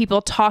see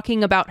people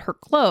talking about her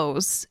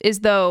clothes as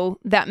though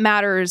that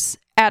matters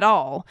at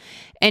all,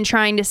 and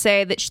trying to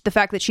say that the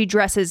fact that she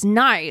dresses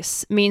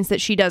nice means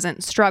that she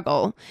doesn't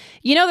struggle.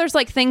 You know, there's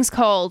like things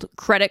called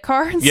credit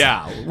cards.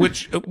 Yeah,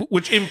 which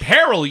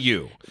imperil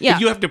you. Yeah.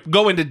 If you have to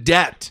go into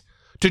debt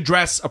to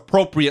dress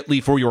appropriately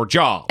for your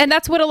job. And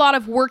that's what a lot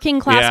of working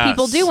class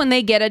people do when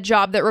they get a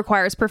job that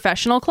requires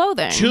professional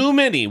clothing. Too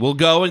many will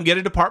go and get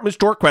a department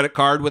store credit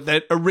card with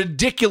a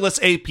ridiculous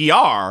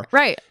APR.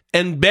 Right.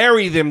 And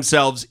bury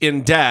themselves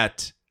in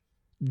debt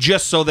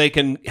just so they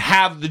can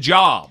have the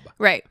job.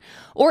 Right.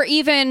 Or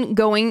even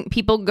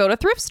people go to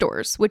thrift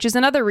stores, which is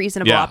another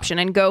reasonable option,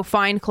 and go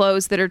find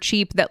clothes that are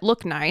cheap, that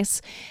look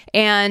nice.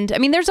 And I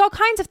mean, there's all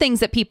kinds of things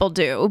that people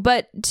do,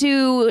 but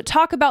to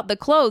talk about the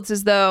clothes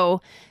as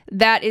though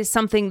that is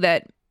something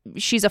that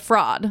she's a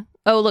fraud.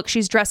 Oh, look,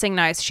 she's dressing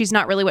nice. She's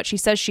not really what she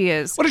says she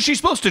is. What is she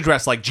supposed to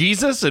dress like?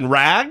 Jesus and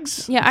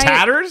rags? Yeah,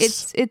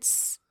 tatters?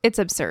 It's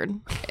absurd.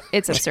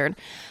 It's absurd.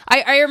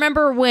 I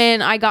remember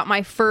when I got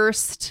my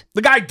first...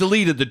 The guy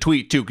deleted the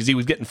tweet, too, because he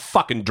was getting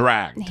fucking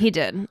dragged. He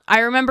did. I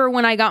remember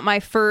when I got my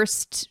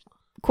first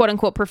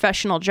quote-unquote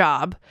professional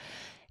job,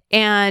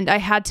 and I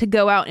had to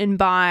go out and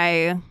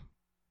buy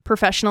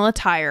professional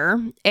attire,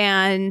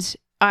 and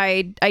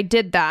I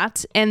did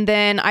that, and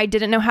then I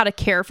didn't know how to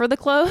care for the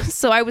clothes,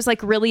 so I was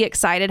like really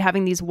excited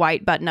having these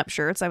white button-up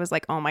shirts. I was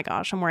like, oh my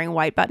gosh, I'm wearing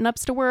white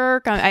button-ups to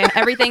work.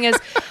 Everything is,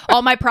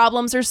 all my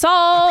problems are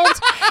solved.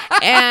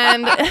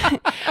 And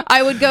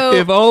I would go...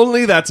 If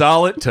only that's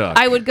all it took.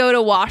 I would go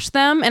to wash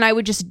them, and I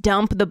would just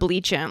dump the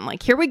bleach in.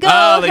 Like, here we go.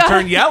 Oh, they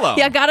turn yellow.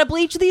 Yeah, gotta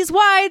bleach these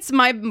whites,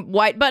 my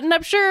white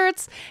button-up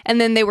shirts, and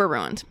then they were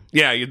ruined.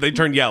 Yeah, they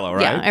turned yellow,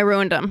 right? Yeah, I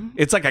ruined them.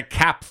 It's like a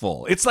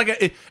capful. It's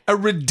like a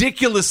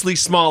ridiculously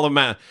small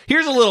amount.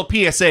 Here's a little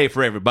PSA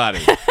for everybody.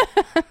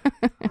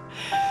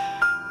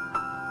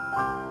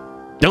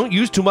 Don't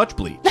use too much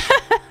bleach.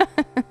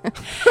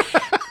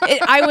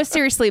 I was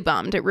seriously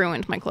bummed. It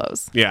ruined my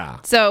clothes. Yeah.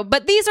 So,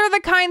 but these are the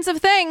kinds of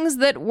things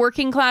that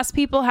working class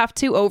people have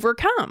to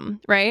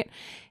overcome, right?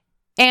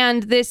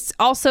 And this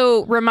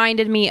also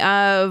reminded me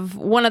of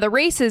one of the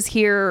races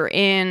here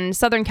in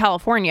Southern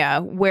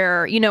California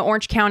where,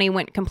 Orange County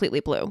went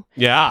completely blue.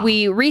 Yeah.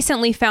 We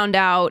recently found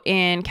out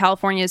in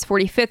California's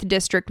 45th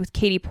district with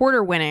Katie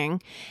Porter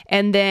winning,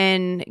 and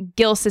then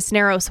Gil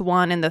Cisneros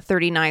won in the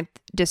 39th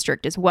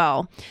district as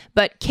well.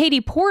 But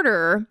Katie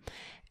Porter,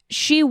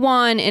 she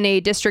won in a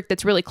district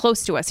that's really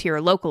close to us here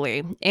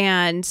locally.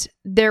 And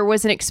there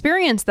was an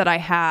experience that I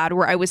had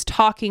where I was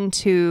talking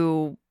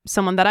to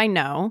someone that I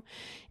know,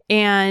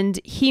 and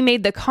he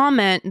made the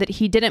comment that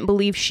he didn't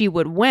believe she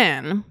would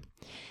win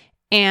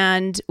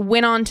and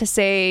went on to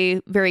say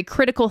very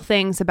critical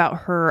things about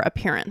her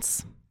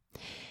appearance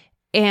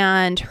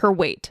and her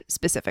weight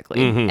specifically,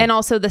 and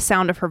also the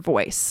sound of her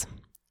voice.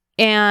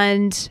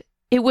 And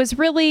it was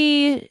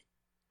really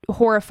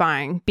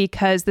horrifying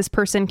because this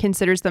person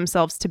considers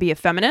themselves to be a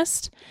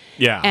feminist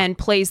and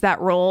plays that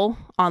role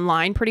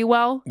online pretty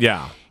well.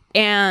 Yeah.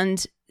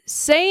 And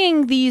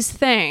saying these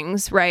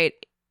things, right,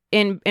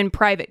 in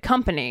private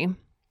company,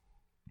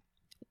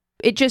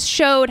 it just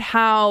showed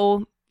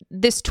how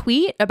this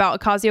tweet about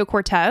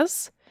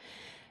Ocasio-Cortez,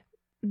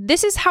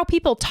 this is how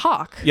people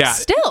talk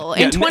still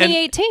in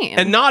 2018.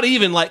 And not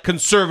even like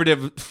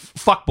conservative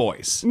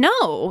fuckboys.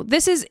 No,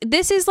 this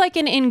is like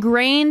an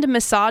ingrained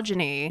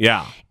misogyny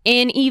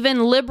in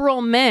even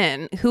liberal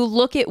men who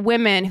look at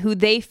women who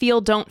they feel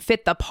don't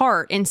fit the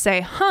part and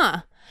say,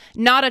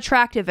 not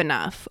attractive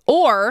enough,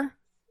 or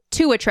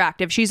too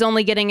attractive. She's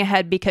only getting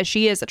ahead because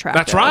she is attractive.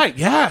 That's right.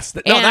 Yes.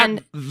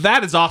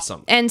 That is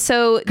awesome. And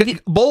so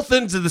both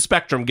ends of the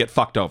spectrum get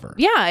fucked over.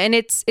 Yeah, and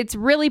it's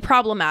really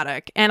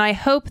problematic. And I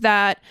hope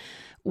that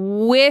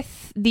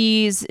with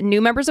these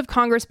new members of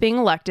Congress being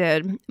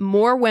elected,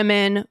 more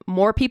women,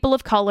 more people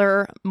of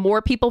color,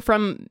 more people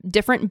from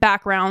different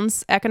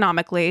backgrounds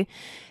economically,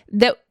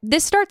 that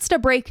this starts to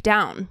break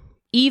down,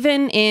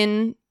 even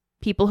in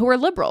people who are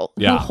liberal,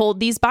 who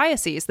hold these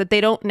biases that they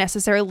don't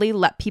necessarily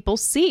let people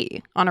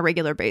see on a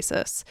regular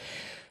basis.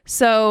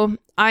 So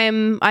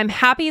I'm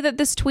happy that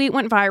this tweet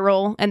went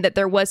viral and that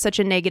there was such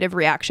a negative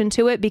reaction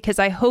to it, because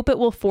I hope it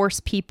will force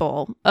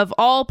people of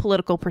all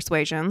political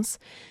persuasions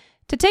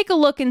to take a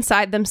look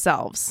inside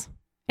themselves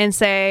and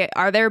say,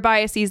 are there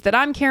biases that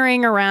I'm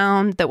carrying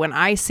around that when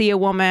I see a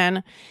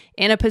woman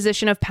in a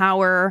position of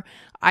power,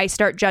 I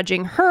start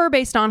judging her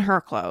based on her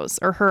clothes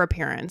or her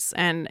appearance,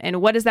 and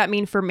what does that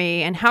mean for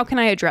me, and how can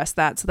I address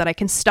that so that I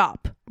can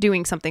stop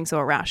doing something so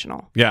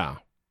irrational? Yeah.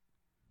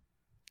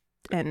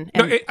 And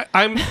no,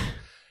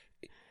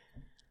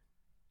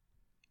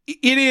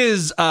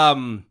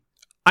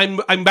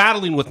 I'm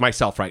battling with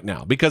myself right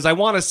now, because I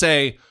want to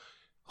say,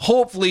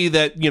 hopefully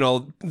that,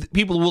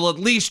 people will at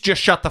least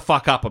just shut the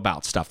fuck up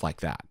about stuff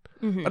like that.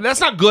 But that's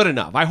not good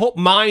enough. I hope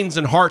minds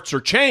and hearts are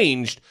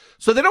changed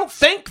so they don't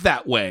think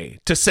that way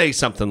to say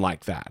something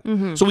like that.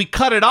 So we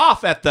cut it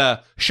off at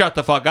the shut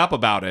the fuck up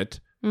about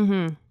it.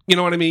 You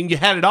know what I mean? You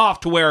head it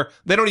off to where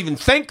they don't even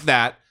think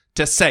that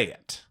to say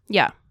it.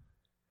 Yeah.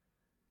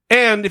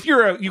 And if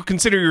you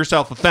consider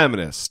yourself a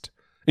feminist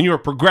and you're a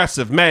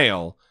progressive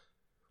male,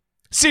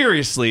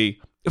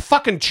 seriously,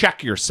 fucking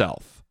check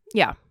yourself.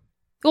 Yeah.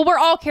 Well, we're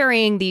all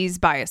carrying these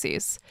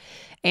biases,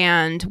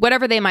 and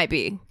whatever they might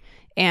be.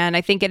 And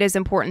I think it is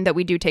important that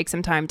we do take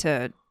some time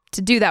to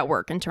do that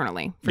work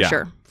internally, for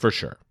sure. For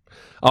sure.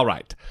 All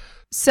right.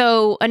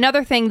 So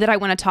another thing that I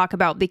want to talk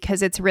about,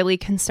 because it's really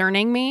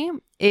concerning me,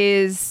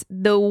 is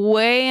the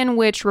way in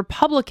which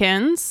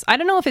Republicans, I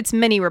don't know if it's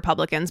many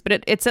Republicans,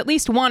 but it's at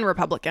least one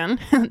Republican,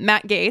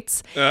 Matt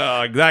Gaetz.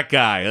 That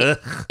guy.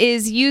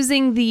 Is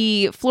using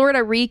the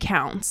Florida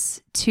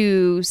recounts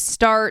to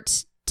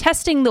start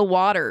testing the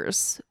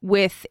waters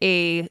with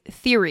a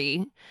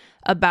theory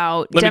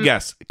about... Let me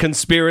guess.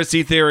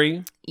 Conspiracy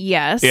theory?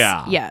 Yes.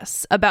 Yeah.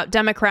 Yes. About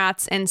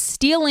Democrats and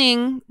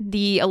stealing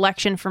the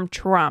election from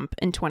Trump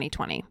in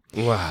 2020.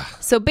 Wow.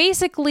 So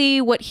basically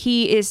what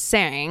he is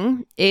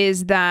saying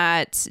is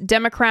that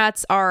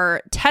Democrats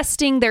are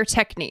testing their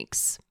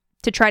techniques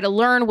to try to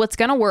learn what's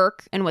going to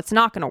work and what's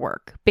not going to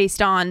work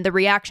based on the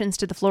reactions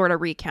to the Florida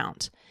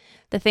recount.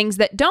 The things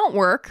that don't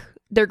work,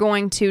 they're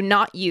going to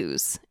not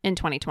use in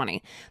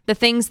 2020. The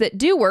things that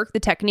do work,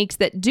 the techniques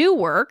that do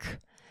work,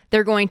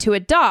 they're going to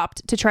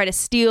adopt to try to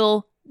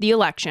steal the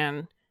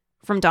election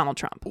from Donald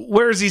Trump.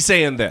 Where is he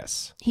saying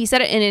this? He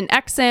said it in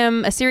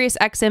a Sirius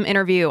XM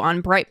interview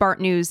on Breitbart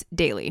News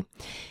Daily.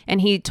 And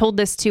he told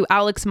this to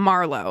Alex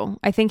Marlow.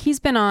 I think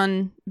he's been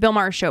on Bill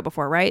Maher's show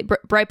before, right?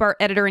 Breitbart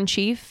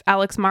editor-in-chief,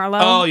 Alex Marlow.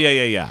 Oh,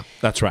 yeah.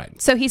 That's right.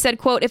 So he said,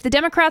 quote, if the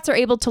Democrats are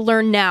able to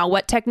learn now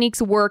what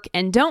techniques work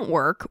and don't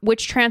work,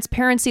 which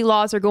transparency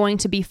laws are going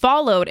to be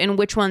followed and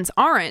which ones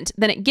aren't,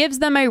 then it gives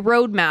them a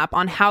roadmap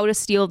on how to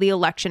steal the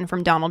election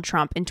from Donald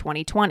Trump in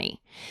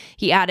 2020.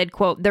 He added,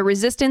 quote, the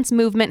resistance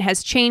movement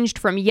has changed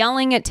from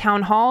yelling at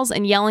town halls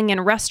and yelling in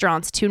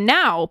restaurants to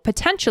now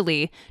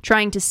potentially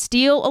trying to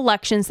steal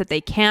elections that they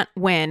can't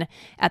win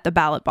at the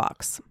ballot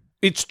box.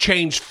 It's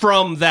changed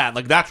from that.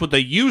 Like, that's what they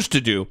used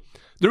to do.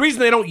 The reason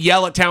they don't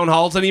yell at town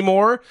halls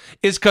anymore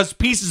is because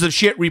pieces of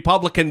shit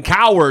Republican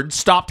cowards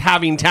stopped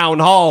having town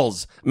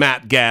halls,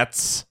 Matt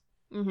Gaetz.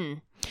 Mm-hmm.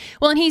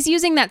 Well, and he's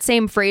using that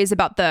same phrase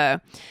about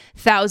the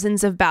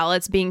thousands of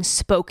ballots being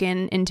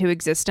spoken into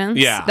existence.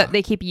 Yeah. That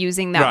they keep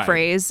using that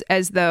phrase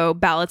as though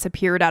ballots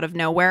appeared out of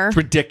nowhere. It's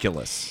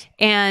ridiculous.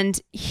 And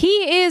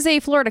he is a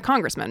Florida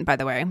congressman, by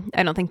the way.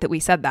 I don't think that we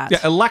said that. Yeah,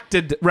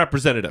 elected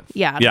representative.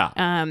 Yeah.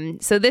 Yeah.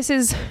 So this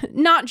is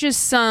not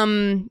just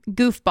some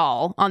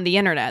goofball on the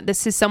internet.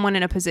 This is someone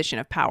in a position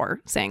of power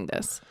saying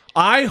this.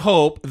 I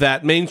hope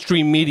that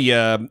mainstream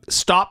media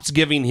stops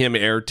giving him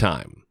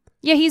airtime.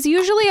 Yeah, he's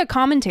usually a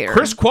commentator.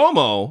 Chris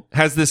Cuomo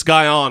has this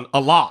guy on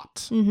a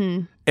lot.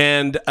 Mm-hmm.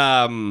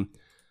 And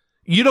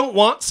you don't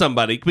want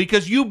somebody,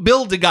 because you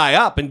build a guy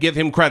up and give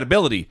him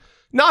credibility.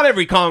 Not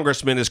every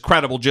congressman is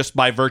credible just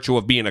by virtue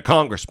of being a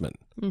congressman.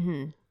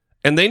 Mm-hmm.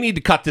 And they need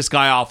to cut this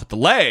guy off at the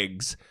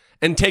legs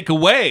and take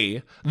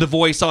away the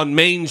voice on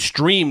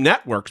mainstream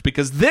networks,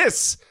 because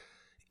this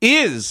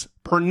is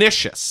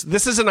pernicious.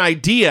 This is an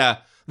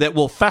idea that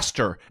will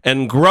fester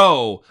and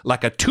grow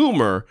like a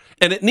tumor,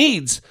 and it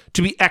needs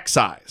to be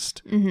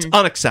excised. Mm-hmm. It's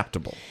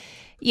unacceptable.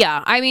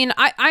 Yeah, I mean,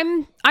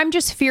 I'm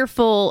just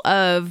fearful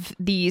of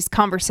these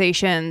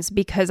conversations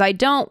because I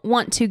don't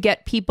want to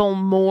get people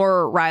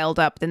more riled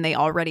up than they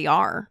already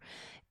are,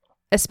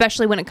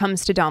 especially when it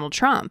comes to Donald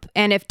Trump.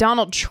 And if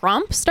Donald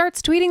Trump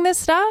starts tweeting this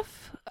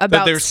stuff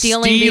about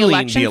stealing the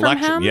election from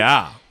him,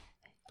 yeah.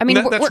 I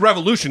mean, that's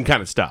revolution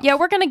kind of stuff. Yeah,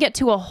 we're going to get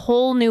to a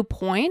whole new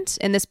point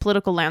in this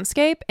political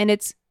landscape, and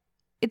it's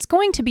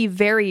going to be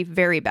very,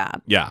 very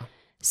bad. Yeah.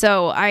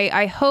 So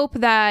I hope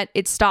that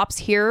it stops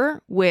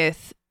here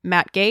with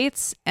Matt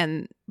Gaetz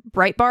and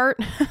Breitbart,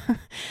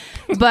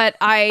 but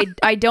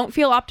I don't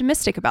feel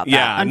optimistic about that.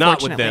 Yeah,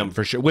 not with them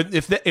for sure.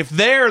 If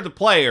they're the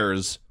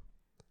players,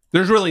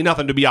 there's really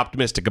nothing to be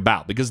optimistic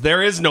about, because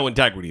there is no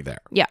integrity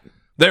there. Yeah,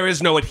 there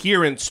is no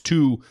adherence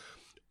to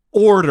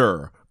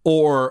order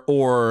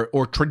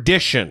or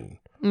tradition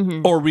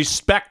or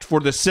respect for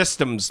the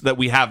systems that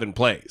we have in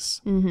place.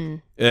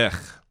 Ugh.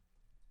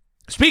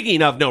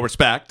 Speaking of no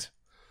respect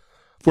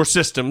for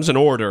systems and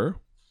order,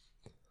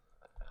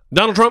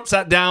 Donald Trump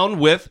sat down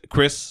with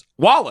Chris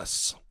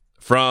Wallace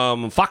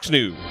from Fox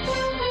News.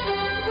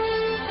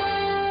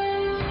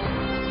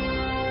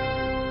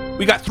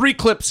 We got 3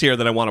 clips here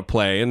that I want to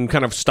play and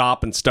kind of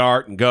stop and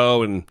start and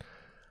go and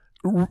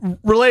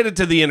related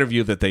to the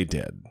interview that they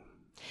did.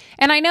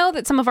 And I know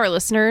that some of our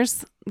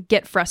listeners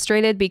get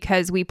frustrated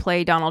because we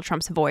play Donald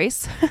Trump's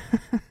voice.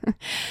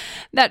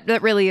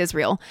 That really is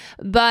real.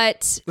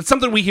 But it's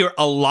something we hear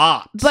a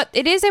lot. But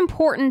it is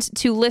important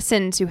to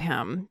listen to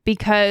him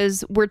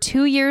because we're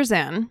 2 years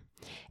in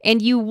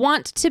and you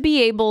want to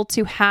be able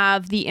to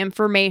have the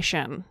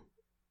information,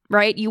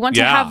 right? You want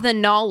to have the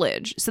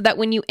knowledge so that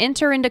when you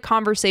enter into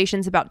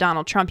conversations about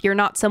Donald Trump, you're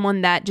not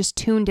someone that just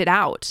tuned it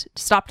out,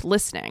 stopped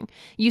listening.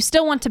 You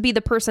still want to be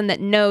the person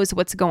that knows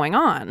what's going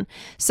on.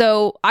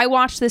 So I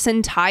watched this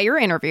entire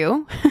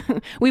interview.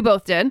 We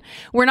both did.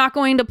 We're not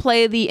going to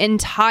play the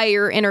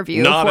entire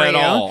interview for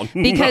you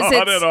because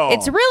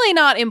it's really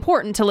not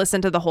important to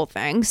listen to the whole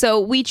thing. So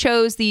we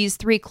chose these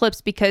 3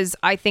 clips because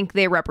I think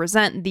they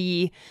represent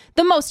the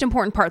most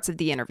important parts of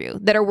the interview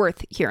that are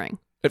worth hearing.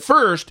 At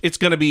first, it's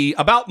going to be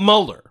about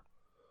Mueller.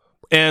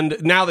 And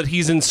now that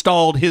he's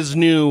installed his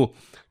new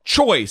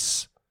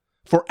choice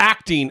for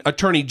acting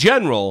attorney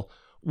general,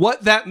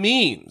 what that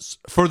means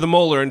for the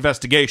Mueller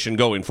investigation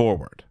going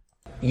forward.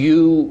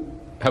 You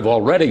have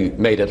already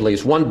made at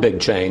least one big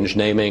change,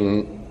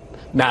 naming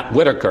Matt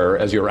Whitaker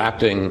as your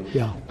acting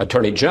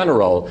attorney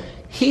general.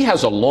 He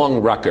has a long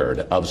record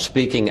of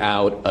speaking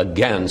out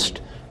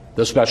against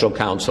the special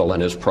counsel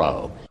and his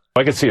probe.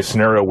 I could see a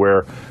scenario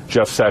where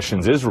Jeff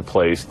Sessions is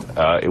replaced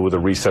with a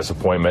recess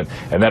appointment,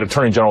 and that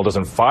Attorney General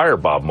doesn't fire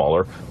Bob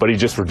Mueller, but he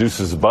just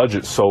reduces the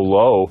budget so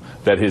low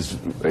that his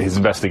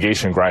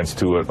investigation grinds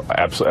to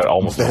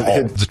almost a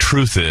halt. The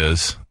truth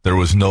is, there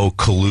was no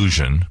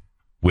collusion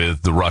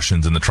with the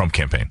Russians in the Trump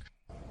campaign.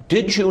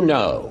 Did you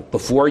know,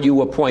 before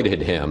you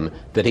appointed him,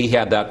 that he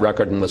had that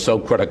record and was so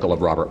critical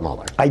of Robert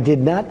Mueller? I did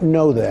not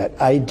know that.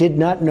 I did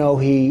not know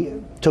he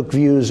took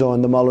views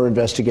on the Mueller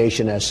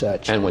investigation as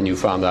such. And when you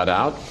found that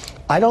out?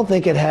 I don't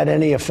think it had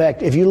any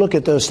effect. If you look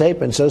at those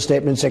statements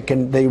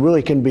they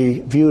really can be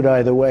viewed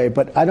either way,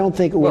 but I don't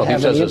think it would have any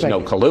impact. He says there's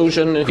no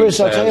collusion. Chris,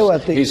 I'll tell you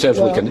what. He says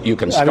you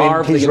can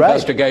starve the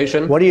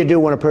investigation. Right. What do you do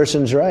when a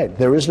person's right?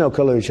 There is no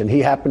collusion. He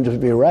happened to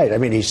be right. I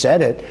mean, he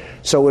said it.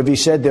 So if he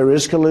said there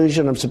is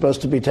collusion, I'm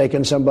supposed to be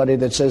taking somebody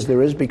that says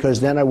there is, because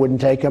then I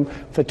wouldn't take him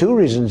for 2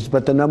 reasons.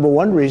 But the number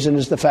one reason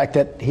is the fact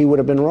that he would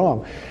have been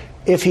wrong.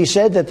 If he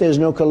said that there's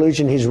no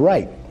collusion, he's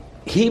right.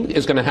 He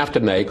is going to have to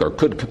make, or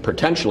could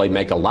potentially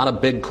make, a lot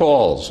of big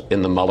calls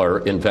in the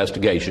Mueller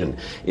investigation.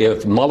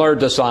 If Mueller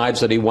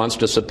decides that he wants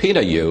to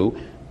subpoena you,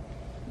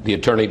 the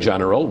Attorney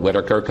General,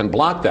 Whitaker, can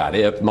block that.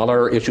 If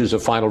Mueller issues a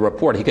final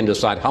report, he can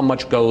decide how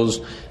much goes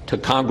to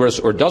Congress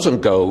or doesn't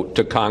go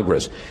to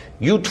Congress.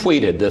 You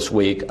tweeted this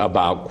week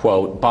about,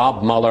 quote,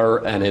 Bob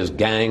Mueller and his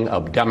gang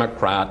of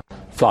Democrat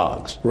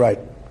thugs. Right.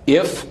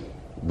 If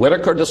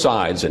Whitaker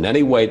decides in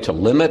any way to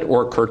limit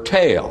or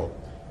curtail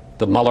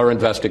the Mueller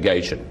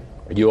investigation,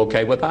 are you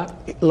okay with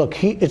that?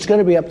 Look, it's going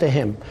to be up to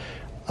him.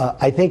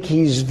 I think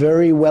he's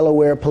very well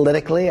aware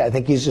politically. I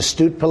think he's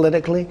astute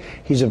politically.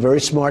 He's a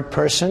very smart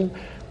person,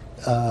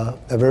 a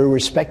very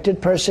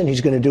respected person.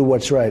 He's going to do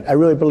what's right. I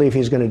really believe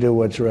he's going to do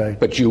what's right.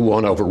 But you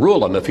won't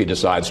overrule him if he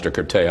decides to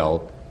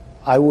curtail.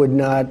 I would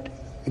not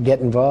get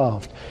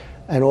involved.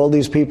 And all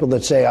these people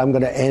that say, I'm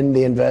going to end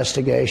the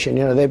investigation,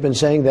 they've been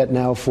saying that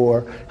now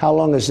for, how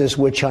long has this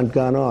witch hunt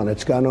gone on?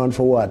 It's gone on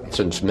for what?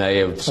 Since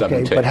May of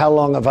 17. Okay, but how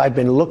long have I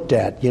been looked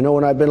at? You know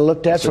when I've been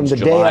looked at? Since From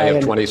the July day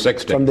of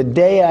 2016. From the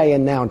day I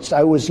announced,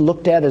 I was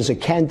looked at as a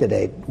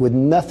candidate with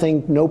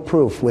nothing, no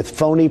proof, with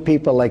phony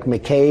people like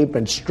McCabe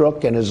and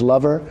Strzok and his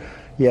lover.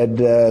 You had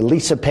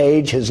Lisa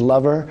Page, his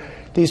lover.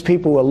 These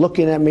people were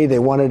looking at me. They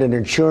wanted an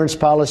insurance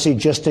policy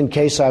just in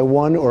case I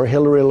won or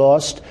Hillary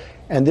lost.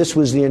 And this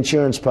was the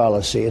insurance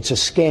policy. It's a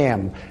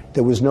scam.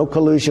 There was no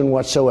collusion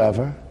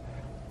whatsoever.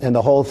 And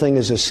the whole thing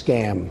is a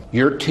scam.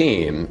 Your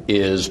team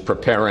is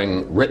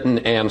preparing written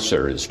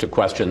answers to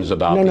questions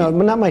about... No,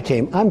 not my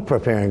team. I'm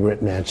preparing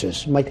written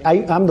answers.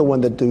 I'm the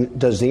one that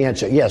does the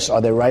answer. Yes.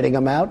 Are they writing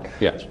them out?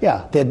 Yes.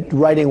 Yeah. They're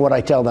writing what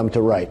I tell them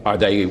to write. Are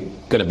they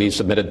going to be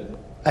submitted?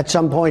 At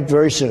some point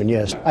very soon,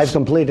 yes. I've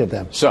completed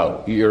them.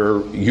 So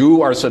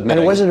you are submitting...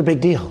 And it wasn't a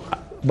big deal.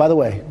 By the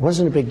way, it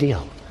wasn't a big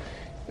deal.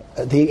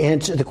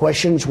 The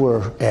questions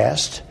were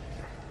asked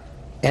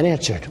and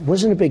answered. It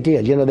wasn't a big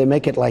deal. They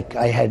make it like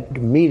I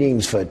had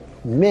meetings for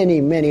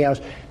many, many hours.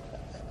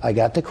 I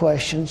got the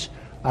questions.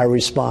 I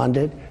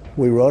responded.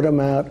 We wrote them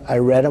out. I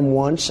read them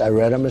once. I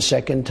read them a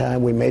second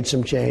time. We made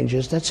some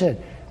changes. That's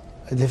it.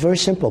 They're very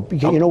simple.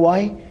 You know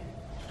why?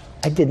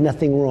 I did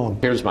nothing wrong.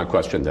 Here's my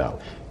question, though.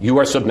 You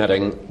are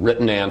submitting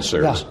written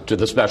answers to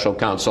the special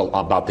counsel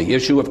about the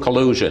issue of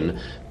collusion,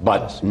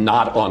 but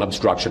not on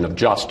obstruction of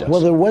justice.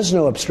 Well, there was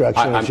no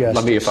obstruction of justice.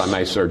 Let me, if I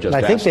may, sir, just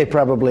I think they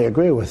probably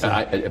agree with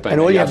that.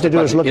 And all you have to do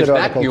is look at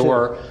Article 2. Is that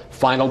your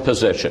final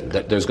position,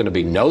 that there's going to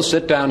be no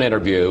sit-down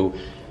interview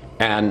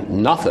and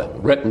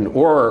nothing, written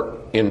or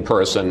in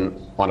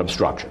person, on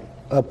obstruction?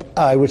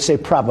 I would say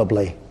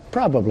probably.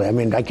 Probably. I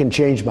mean, I can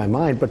change my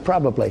mind, but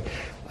probably.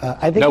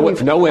 I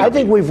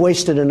think we've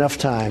wasted enough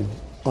time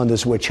on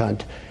this witch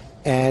hunt,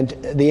 and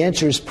the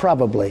answer is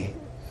probably.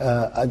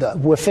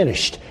 We're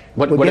finished.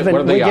 What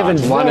are the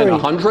odds? 1 in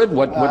 100?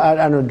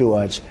 I don't do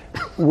odds.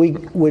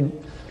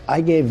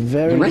 I gave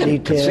very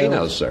detailed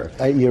casinos, sir.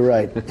 You're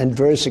right, and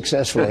very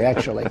successfully,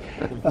 actually.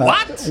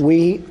 What?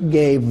 We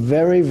gave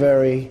very,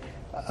 very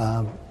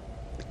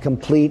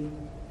complete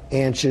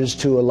answers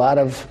to a lot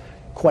of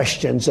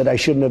questions that I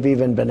shouldn't have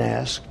even been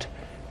asked.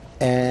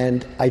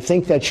 And I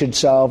think that should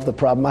solve the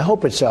problem. I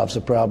hope it solves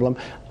the problem.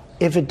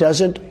 If it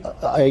doesn't,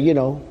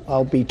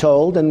 I'll be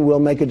told and we'll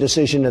make a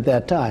decision at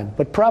that time.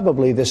 But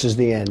probably this is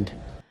the end.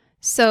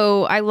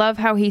 So I love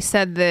how he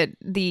said that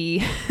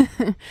the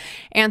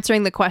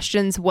answering the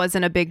questions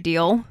wasn't a big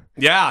deal.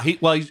 Yeah.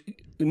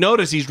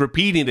 Notice he's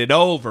repeating it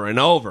over and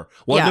over.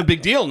 Wasn't a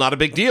big deal. Not a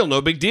big deal.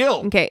 No big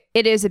deal. Okay.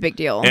 It is a big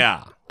deal.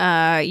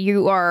 Yeah.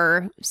 You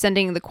are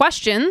sending the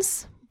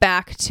questions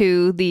back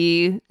to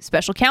the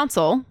special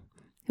counsel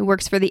who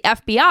works for the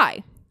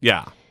FBI.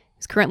 Yeah.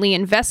 He's currently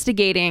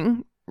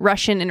investigating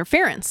Russian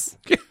interference.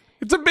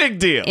 It's a big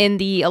deal. In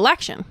the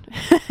election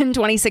in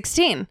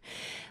 2016.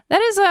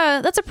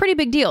 That's a pretty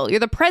big deal. You're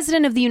the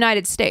president of the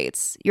United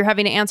States. You're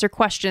having to answer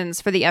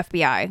questions for the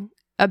FBI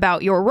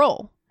about your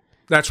role.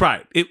 That's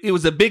right. It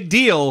was a big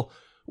deal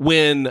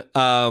when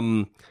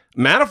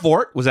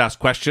Manafort was asked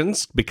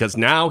questions because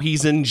now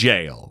he's in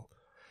jail.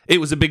 It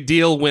was a big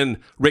deal when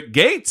Rick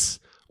Gaetz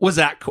was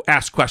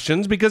asked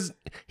questions because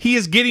he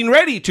is getting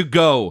ready to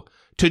go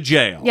to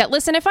jail. Yeah,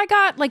 listen, if I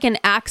got like an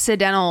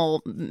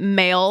accidental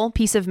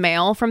piece of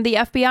mail from the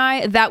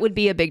FBI, that would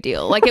be a big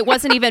deal. Like it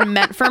wasn't even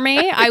meant for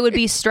me. I would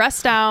be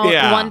stressed out,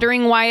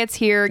 wondering why it's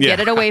here.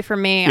 Get it away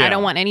from me. I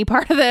don't want any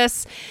part of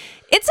this.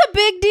 It's a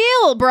big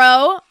deal,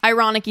 bro.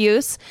 Ironic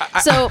use.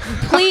 So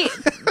please.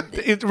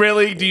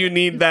 Really? Do you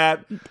need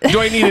that?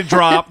 Do I need a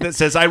drop that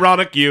says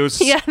ironic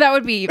use? Yeah, that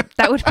would be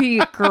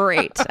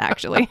great,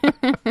 actually.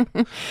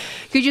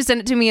 Could you send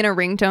it to me in a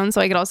ringtone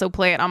so I could also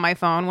play it on my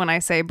phone when I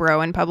say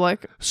bro in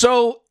public?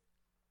 So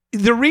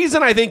the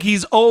reason I think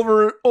he's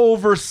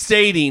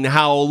overstating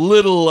how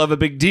little of a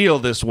big deal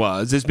this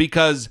was is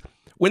because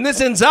when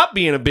this ends up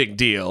being a big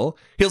deal,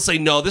 he'll say,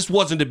 no, this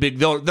wasn't a big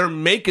deal. They're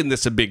making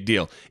this a big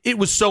deal. It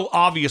was so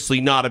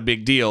obviously not a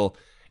big deal.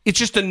 It's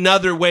just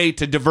another way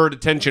to divert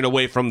attention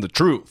away from the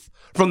truth,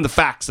 from the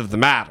facts of the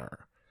matter.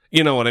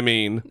 You know what I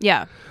mean?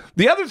 Yeah.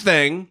 The other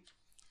thing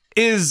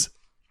is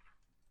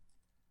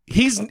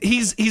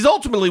he's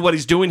ultimately what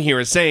he's doing here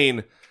is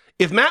saying,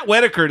 if Matt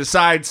Whitaker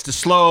decides to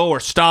slow or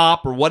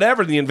stop or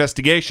whatever the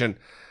investigation,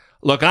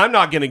 look, I'm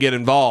not going to get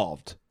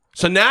involved.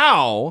 So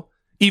now,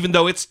 even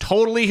though it's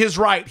totally his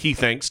right, he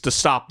thinks, to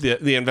stop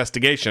the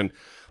investigation,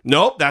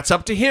 nope, that's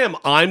up to him.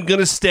 I'm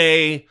going to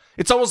stay.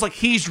 It's almost like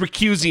he's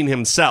recusing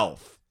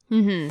himself.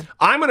 Mm-hmm.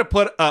 I'm going to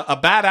put a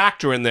bad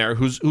actor in there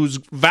who's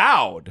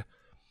vowed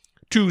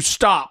to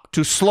stop,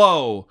 to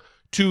slow,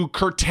 to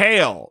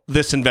curtail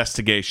this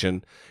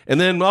investigation.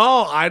 And then,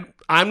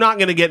 I'm not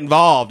going to get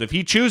involved. If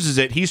he chooses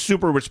it, he's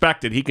super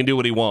respected. He can do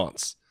what he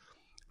wants.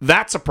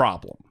 That's a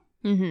problem.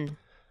 Mm-hmm.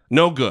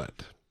 No good.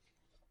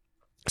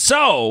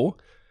 So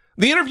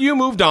the interview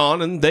moved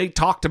on, and they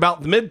talked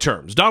about the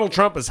midterms. Donald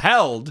Trump has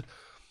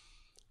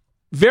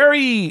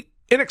very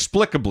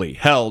inexplicably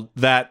held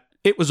that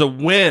it was a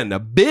win, a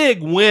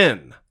big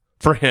win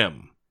for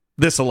him,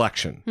 this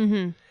election.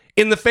 Mm-hmm.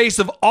 In the face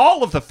of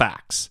all of the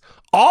facts,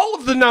 all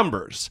of the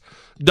numbers,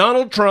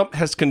 Donald Trump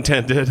has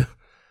contended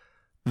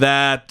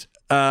that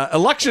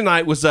election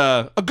night was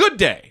a good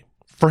day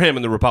for him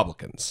and the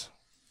Republicans.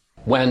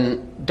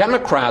 When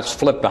Democrats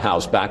flipped the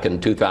House back in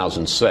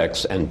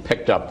 2006 and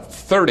picked up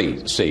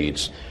 30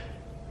 seats,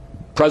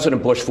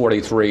 President Bush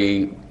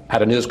 43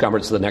 had a news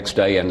conference the next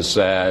day and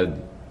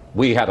said,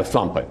 we had a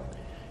thumping.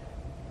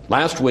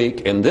 Last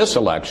week, in this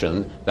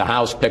election, the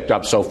House picked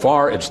up, so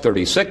far, it's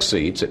 36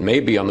 seats. It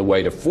may be on the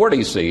way to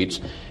 40 seats.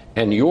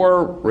 And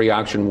your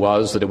reaction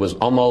was that it was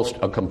almost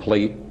a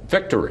complete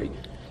victory.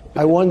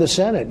 I won the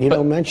Senate. You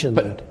don't mention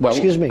that. Well,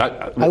 Excuse me.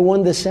 I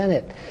won the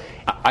Senate.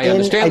 I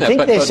understand that. I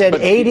think they said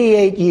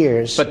 88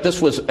 years. But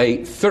this was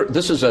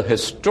this is a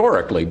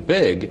historically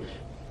big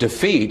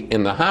defeat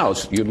in the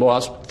House. You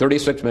lost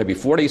 36, maybe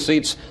 40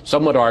 seats.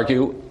 Some would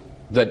argue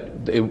that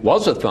it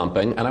was a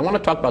thumping, and I want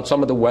to talk about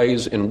some of the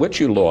ways in which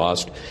you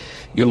lost.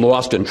 You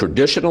lost in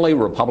traditionally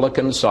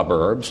Republican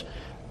suburbs,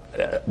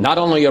 not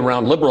only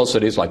around liberal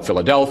cities like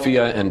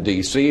Philadelphia and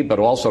D.C., but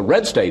also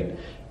red state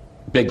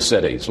big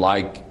cities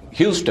like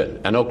Houston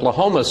and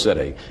Oklahoma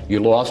City. You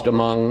lost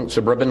among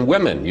suburban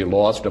women. You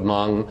lost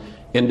among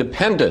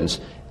independents.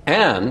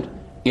 And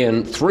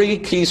in 3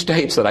 key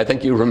states that I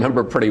think you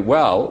remember pretty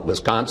well,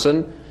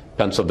 Wisconsin,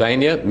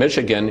 Pennsylvania,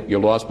 Michigan, you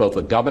lost both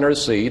the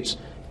governor's seats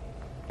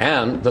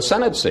and the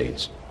Senate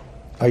seats.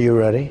 Are you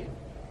ready?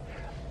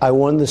 I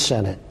won the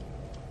Senate.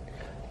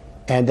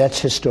 And that's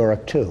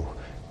historic, too.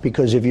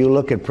 Because if you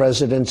look at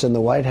presidents in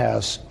the White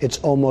House, it's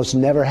almost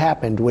never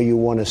happened where you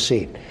won a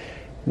seat.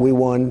 We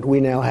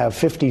now have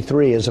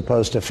 53 as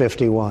opposed to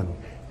 51.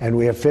 And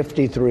we have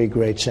 53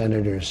 great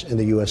senators in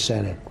the U.S.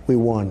 Senate. We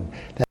won.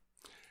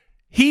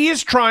 He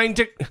is trying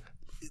to...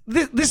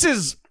 This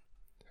is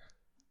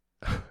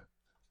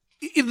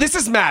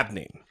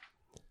maddening.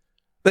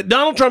 That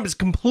Donald Trump is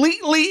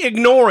completely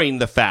ignoring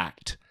the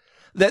fact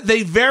that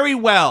they very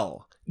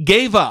well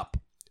gave up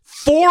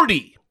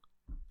 40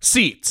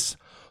 seats.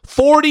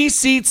 40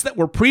 seats that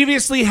were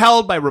previously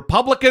held by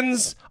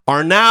Republicans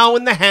are now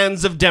in the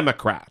hands of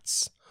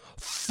Democrats.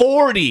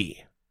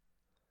 40.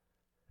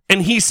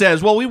 And he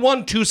says, well, we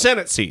won 2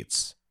 Senate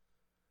seats.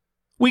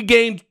 We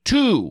gained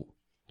 2.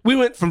 We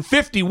went from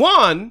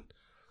 51,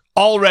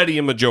 already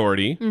a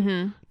majority,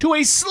 to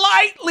a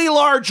slightly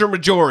larger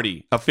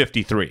majority of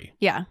 53.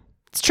 Yeah.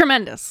 It's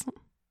tremendous.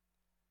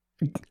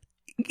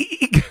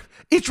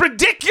 It's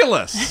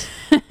ridiculous.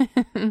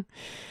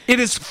 It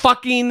is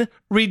fucking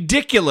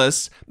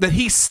ridiculous that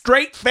he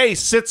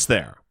straight-faced sits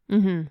there.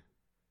 Mm-hmm.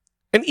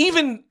 And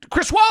even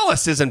Chris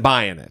Wallace isn't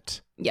buying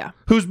it. Yeah.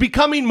 Who's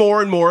becoming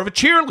more and more of a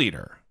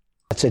cheerleader.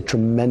 That's a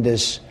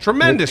tremendous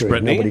victory.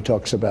 Brittany. Nobody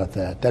talks about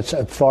that. That's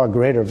a far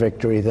greater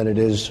victory than it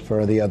is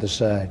for the other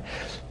side.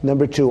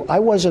 Number 2, I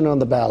wasn't on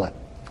the ballot.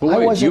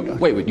 Well, you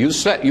kept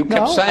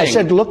saying. I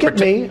said, look at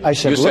me. I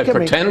said, look at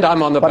me. Pretend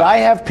I'm on the ballot. But I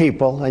have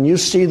people, and you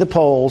see the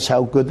polls,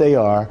 how good they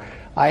are.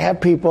 I have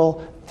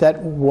people that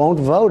won't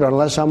vote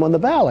unless I'm on the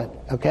ballot,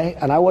 okay?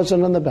 And I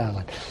wasn't on the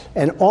ballot.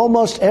 And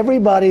almost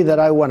everybody that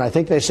I won, I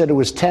think they said it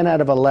was 10 out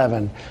of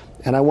 11,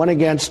 and I went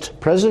against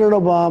President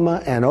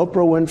Obama and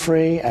Oprah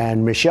Winfrey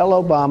and Michelle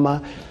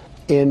Obama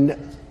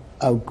in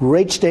a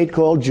great state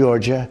called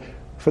Georgia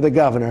for the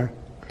governor,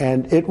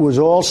 and it was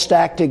all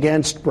stacked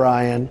against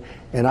Brian,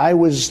 and I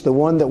was the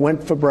one that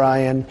went for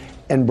Brian,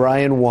 and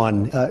Brian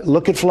won.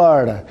 Look at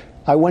Florida.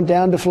 I went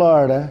down to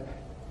Florida.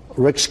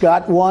 Rick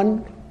Scott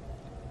won.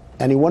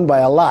 And he won by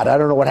a lot. I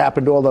don't know what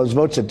happened to all those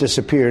votes that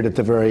disappeared at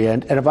the very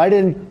end. And if I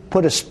didn't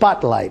put a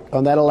spotlight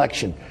on that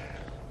election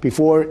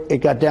before it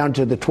got down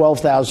to the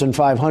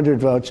 12,500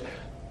 votes,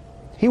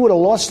 he would have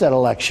lost that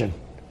election,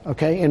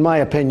 okay? In my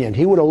opinion,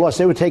 he would have lost.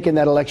 They were taking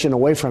that election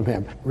away from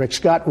him. Rick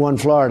Scott won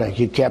Florida.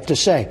 You have to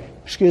say,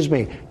 excuse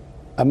me,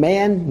 a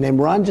man named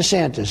Ron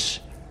DeSantis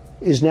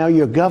is now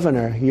your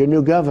governor, your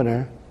new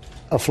governor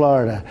of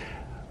Florida.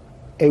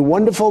 A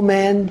wonderful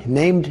man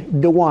named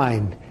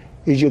DeWine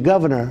is your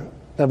governor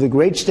of the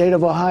great state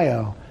of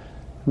Ohio.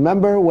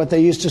 Remember what they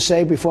used to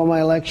say before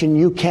my election?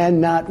 You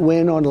cannot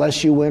win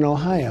unless you win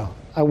Ohio.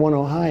 I won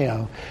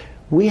Ohio.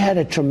 We had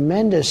a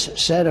tremendous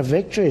set of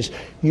victories.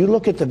 You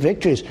look at the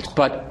victories.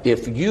 But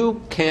if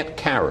you can't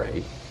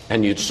carry,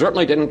 and you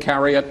certainly didn't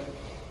carry it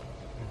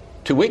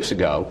 2 weeks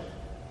ago,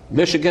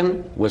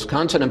 Michigan,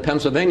 Wisconsin, and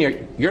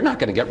Pennsylvania, you're not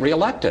going to get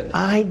reelected.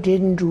 I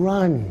didn't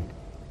run.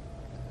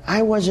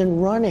 I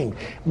wasn't running.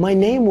 My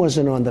name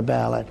wasn't on the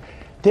ballot.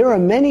 There are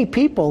many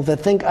people that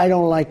think I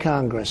don't like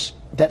Congress,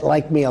 that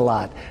like me a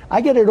lot.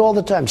 I get it all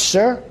the time.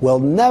 Sir, we'll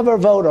never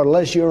vote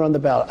unless you're on the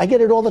ballot. I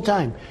get it all the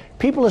time.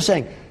 People are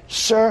saying,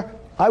 sir,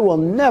 I will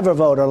never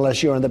vote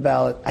unless you're on the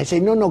ballot. I say,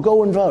 no,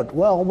 go and vote.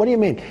 Well, what do you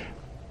mean?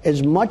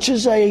 As much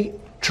as I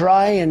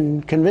try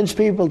and convince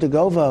people to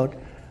go vote,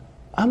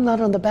 I'm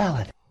not on the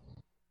ballot.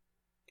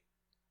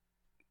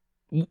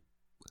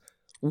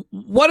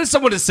 What is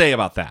someone to say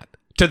about that?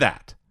 To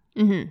that?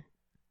 Mm-hmm.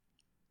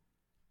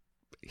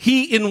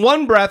 He, in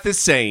one breath, is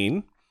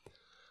saying,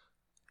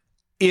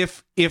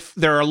 if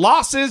there are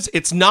losses,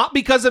 it's not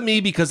because of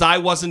me, because I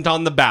wasn't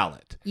on the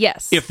ballot.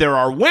 Yes. If there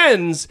are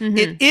wins,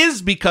 it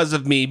is because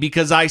of me,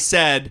 because I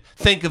said,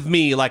 think of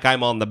me like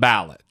I'm on the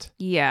ballot.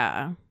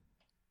 Yeah.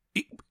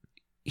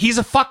 He's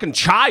a fucking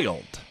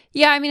child.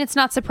 Yeah, I mean, it's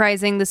not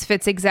surprising. This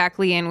fits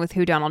exactly in with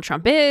who Donald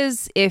Trump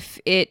is. If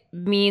it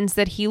means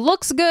that he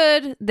looks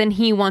good, then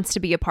he wants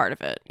to be a part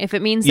of it. If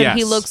it means that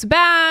he looks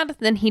bad,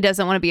 then he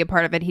doesn't want to be a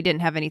part of it. He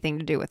didn't have anything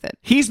to do with it.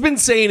 He's been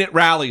saying at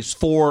rallies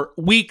for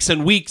weeks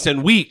and weeks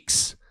and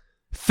weeks,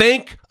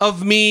 think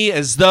of me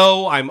as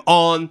though I'm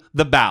on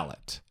the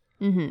ballot.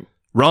 Mm-hmm.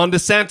 Ron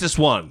DeSantis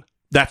won.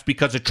 That's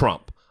because of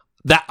Trump.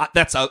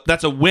 That's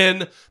a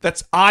win.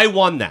 I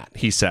won that,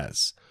 he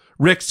says.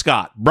 Rick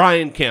Scott,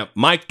 Brian Kemp,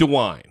 Mike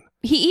DeWine.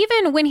 He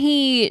even, when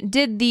he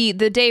did the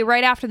day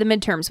right after the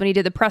midterms, when he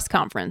did the press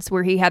conference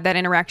where he had that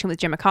interaction with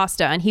Jim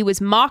Acosta, and he was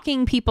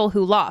mocking people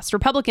who lost,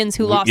 Republicans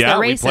who lost their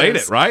races. Yeah, we played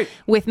it, right?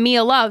 With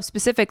Mia Love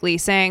specifically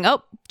saying,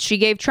 oh, she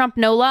gave Trump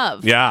no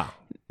love. Yeah.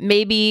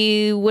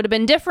 Maybe would have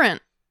been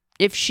different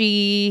if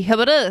she...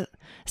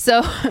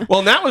 So, well,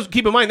 and that was,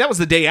 keep in mind, that was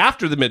the day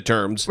after the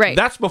midterms. Right.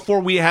 That's before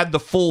we had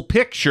the full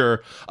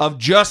picture of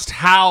just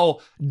how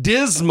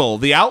dismal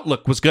the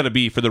outlook was going to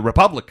be for the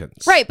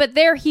Republicans. Right, but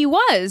there he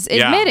was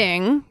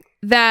admitting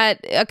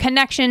that a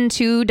connection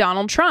to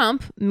Donald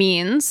Trump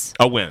means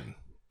a win.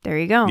 There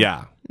you go.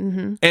 Yeah.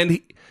 Mm-hmm.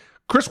 And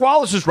Chris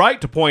Wallace is right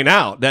to point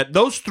out that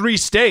those 3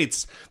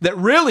 states that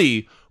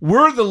really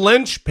were the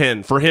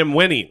linchpin for him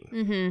winning,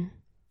 mm-hmm.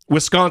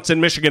 Wisconsin,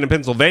 Michigan, and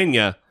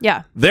Pennsylvania,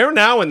 they're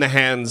now in the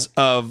hands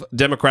of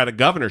Democratic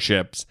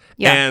governorships,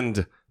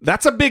 and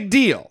that's a big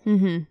deal.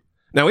 Mm-hmm.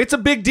 Now, it's a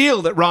big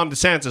deal that Ron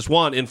DeSantis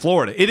won in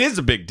Florida. It is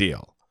a big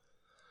deal.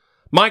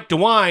 Mike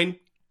DeWine,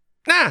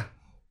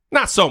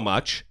 not so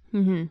much.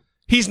 Mm-hmm.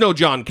 He's no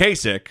John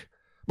Kasich,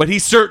 but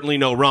he's certainly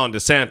no Ron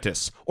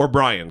DeSantis or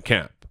Brian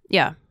Kemp.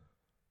 Yeah.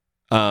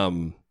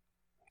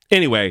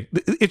 Anyway,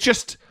 it's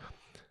just...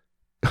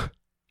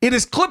 It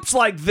is clips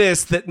like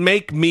this that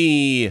make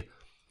me...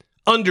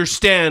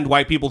 understand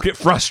why people get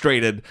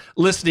frustrated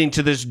listening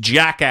to this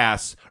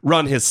jackass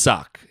run his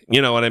suck.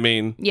 You know what I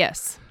mean?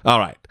 Yes. All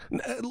right.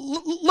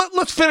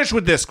 Let's finish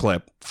with this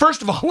clip.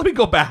 First of all, let me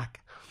go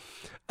back.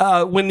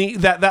 When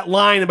that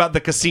line about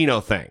the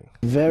casino thing.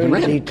 Very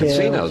detailed.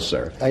 Casinos,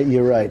 sir.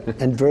 You're right.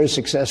 And very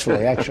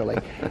successfully, actually.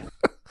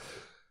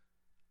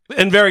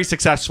 And very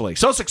successfully.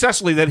 So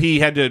successfully that he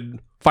had to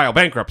file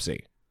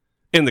bankruptcy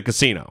in the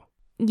casino.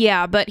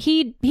 Yeah, but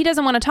he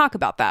doesn't want to talk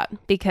about that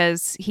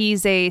because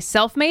he's a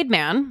self-made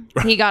man.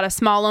 He got a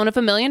small loan of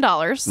 $1 million.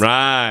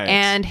 Right.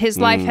 And his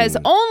life has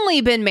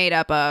only been made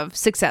up of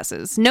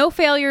successes. No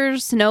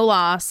failures, no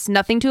loss,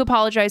 nothing to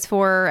apologize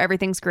for.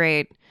 Everything's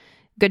great.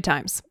 Good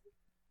times.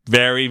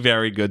 Very,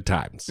 very good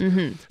times.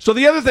 Mm-hmm. So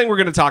the other thing we're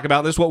going to talk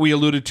about, this is what we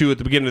alluded to at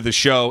the beginning of the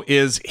show,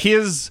 is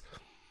his...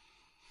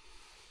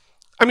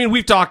 I mean,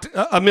 we've talked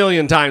a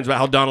million times about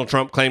how Donald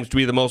Trump claims to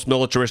be the most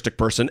militaristic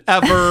person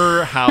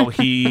ever, how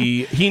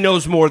he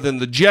knows more than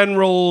the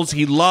generals,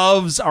 he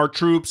loves our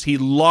troops, he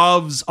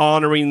loves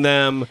honoring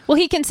them. Well,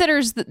 he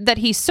considers that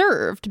he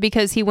served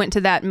because he went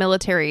to that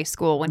military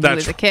school when he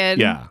was a kid.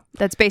 Yeah.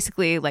 That's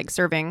basically like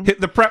serving.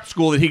 The prep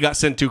school that he got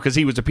sent to because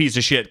he was a piece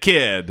of shit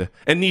kid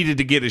and needed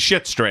to get his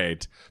shit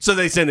straight. So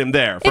they sent him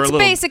there. For it's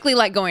basically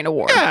like going to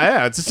war.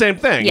 Yeah, it's the same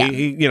thing. Yeah.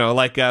 He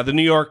like the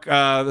New York,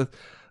 the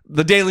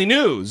Daily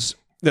News.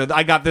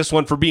 I got this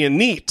one for being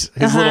neat.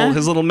 His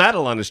little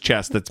medal on his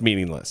chest that's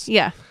meaningless.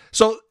 Yeah.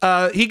 So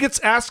he gets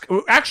asked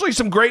actually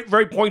some great,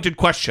 very pointed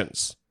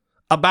questions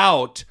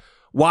about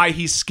why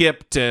he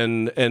skipped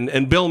and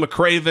Bill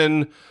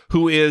McRaven,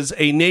 who is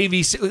a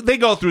Navy. They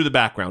go through the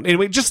background.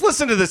 Anyway, just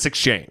listen to this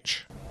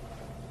exchange.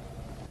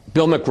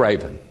 Bill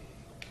McRaven,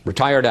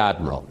 retired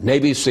admiral,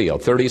 Navy SEAL,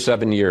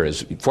 37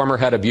 years, former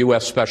head of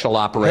U.S. Special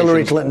Operations.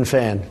 Hillary Clinton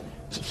fan.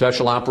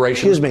 Special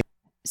Operations. Excuse me.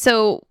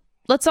 So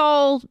let's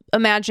all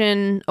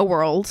imagine a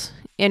world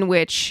in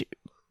which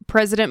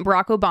President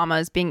Barack Obama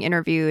is being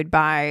interviewed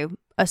by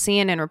a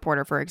CNN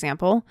reporter, for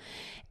example,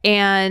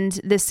 and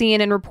the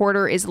CNN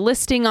reporter is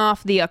listing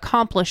off the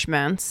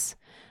accomplishments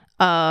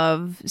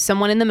of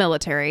someone in the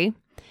military,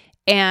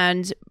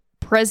 and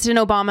President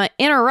Obama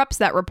interrupts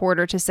that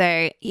reporter to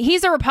say,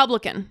 he's a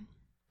Republican.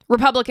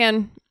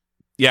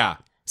 Yeah.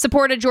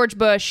 Supported George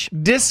Bush.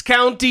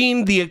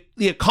 Discounting the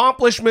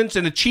accomplishments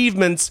and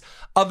achievements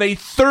of a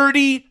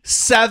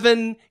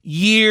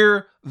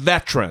 37-year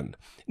veteran,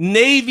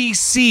 Navy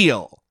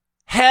SEAL,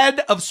 head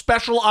of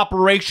special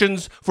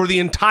operations for the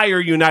entire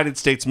United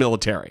States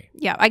military.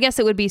 Yeah, I guess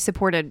it would be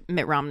supported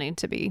Mitt Romney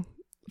to be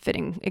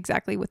fitting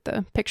exactly with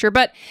the picture.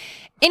 But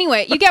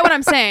anyway, you get what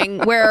I'm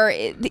saying, where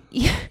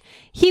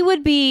he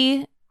would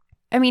be...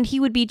 I mean, he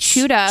would be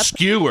chewed up.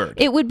 Skewered.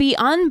 It would be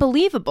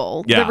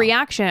unbelievable, the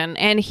reaction.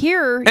 And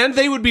here... And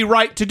they would be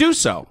right to do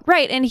so.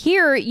 Right. And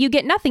here you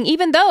get nothing,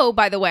 even though,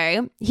 by the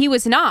way, he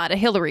was not a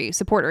Hillary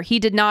supporter. He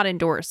did not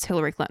endorse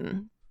Hillary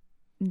Clinton.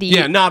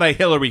 not a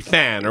Hillary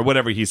fan or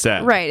whatever he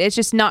said. Right. It's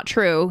just not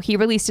true. He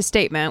released a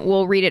statement.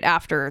 We'll read it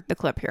after the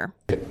clip here.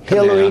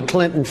 Hillary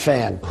Clinton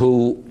fan.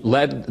 Who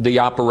led the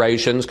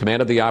operations,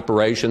 commanded the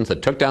operations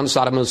that took down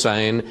Saddam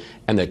Hussein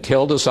and that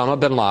killed Osama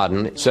bin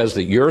Laden, says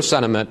that your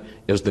sentiment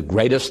is the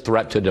greatest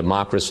threat to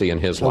democracy in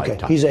his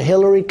lifetime. He's a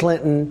Hillary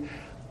Clinton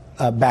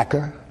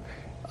backer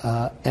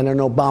and an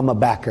Obama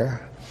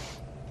backer.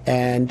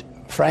 And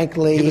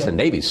frankly, he was a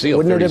Navy SEAL.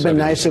 Wouldn't it have been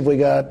nice if we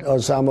got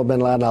Osama bin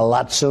Laden a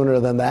lot sooner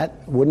than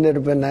that? Wouldn't it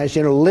have been nice?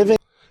 Living.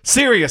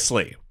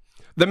 Seriously,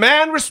 the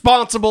man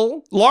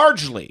responsible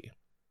largely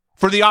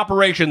for the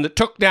operation that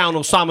took down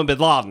Osama bin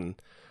Laden,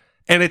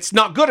 and it's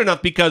not good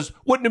enough because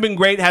wouldn't it have been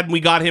great had we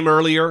got him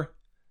earlier?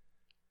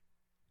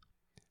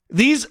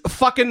 These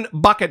fucking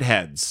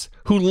bucketheads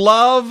who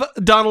love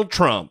Donald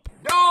Trump.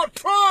 Donald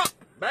Trump,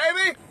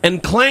 baby!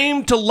 And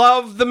claim to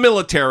love the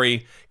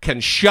military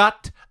can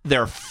shut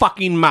their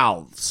fucking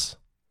mouths.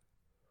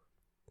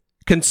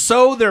 Can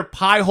sew their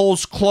pie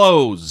holes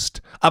closed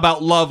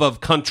about love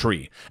of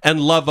country and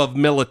love of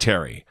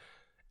military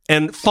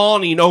and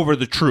fawning over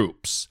the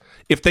troops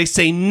if they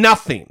say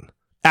nothing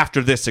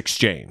after this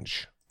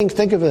exchange.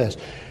 Think of this.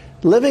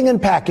 Living in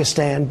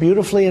Pakistan,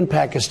 beautifully in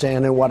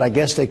Pakistan, in what I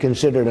guess they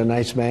considered a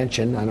nice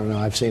mansion. I don't know,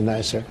 I've seen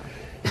nicer.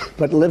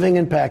 But living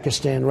in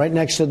Pakistan, right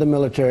next to the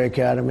military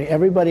academy,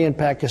 everybody in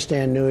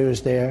Pakistan knew he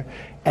was there.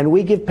 And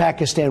we give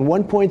Pakistan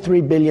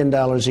 $1.3 billion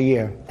a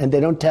year. And they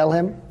don't tell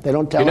him. They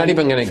don't tell him. You're not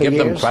even going to give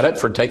years. them credit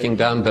for taking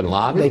down bin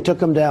Laden? They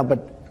took him down,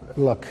 but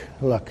look.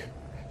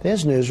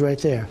 There's news right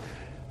there.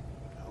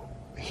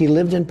 He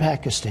lived in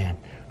Pakistan.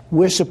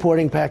 We're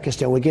supporting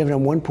Pakistan. We're giving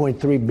them $1.3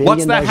 billion.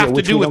 What's that have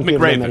to do with McRaven? Give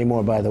them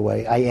anymore, by the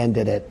way. I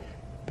ended it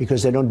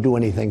because they don't do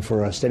anything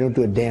for us. They don't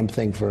do a damn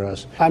thing for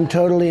us. I'm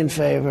totally in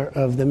favor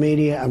of the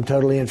media. I'm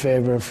totally in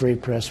favor of free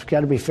press. We've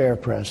got to be fair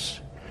press.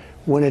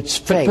 When it's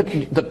fake.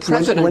 But the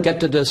president get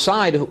to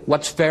decide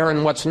what's fair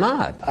and what's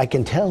not. I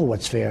can tell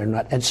what's fair and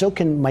not. And so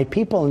can my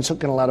people and so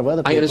can a lot of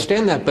other people. I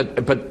understand that,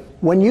 but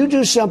when you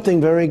do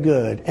something very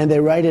good and they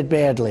write it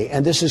badly,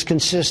 and this is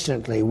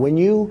consistently, when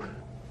you,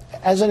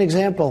 as an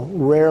example,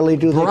 rarely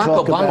do they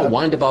talk about... Barack Obama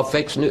whined about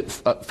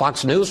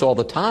Fox News all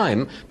the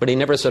time, but he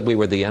never said we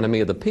were the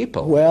enemy of the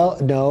people. Well,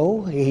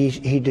 no,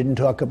 he didn't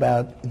talk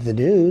about the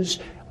news.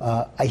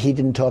 He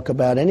didn't talk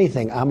about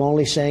anything. I'm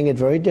only saying it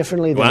very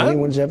differently than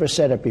anyone's ever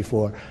said it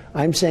before.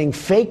 I'm saying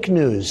fake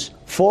news,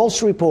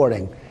 false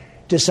reporting,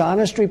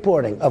 dishonest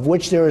reporting, of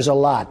which there is a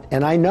lot,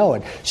 and I know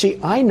it. See,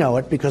 I know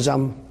it because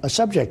I'm a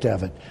subject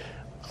of it.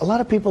 A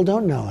lot of people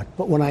don't know it,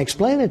 but when I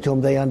explain it to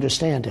them, they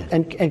understand it.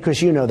 And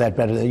Chris, you know that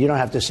better. You don't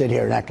have to sit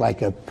here and act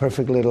like a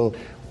perfect little,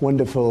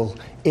 wonderful,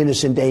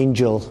 innocent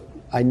angel.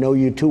 I know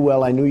you too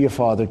well. I knew your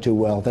father too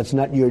well. That's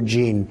not your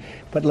gene.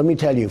 But let me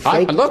tell you,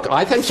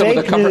 I think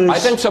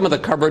some of the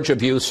coverage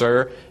of you,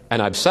 sir,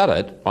 and I've said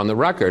it on the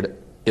record,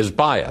 is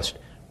biased.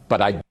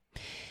 But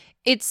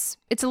it's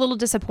a little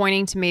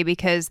disappointing to me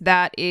because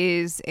that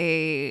is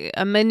a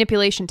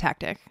manipulation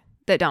tactic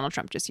that Donald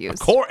Trump just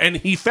used. And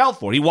he fell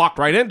for it. He walked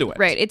right into it.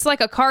 Right. It's like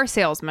a car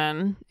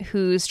salesman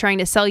who's trying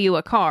to sell you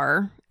a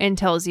car and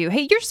tells you,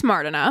 hey, you're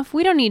smart enough.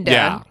 We don't need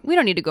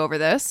to go over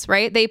this,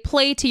 right? They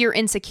play to your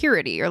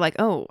insecurity. You're like,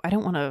 oh,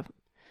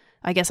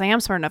 I guess I am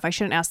smart enough. I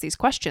shouldn't ask these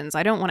questions.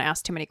 I don't want to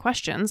ask too many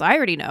questions. I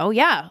already know.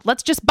 Yeah,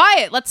 let's just buy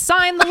it. Let's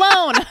sign the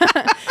loan.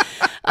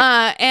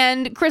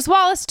 And Chris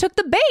Wallace took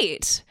the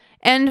bait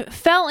and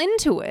fell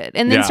into it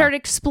and then started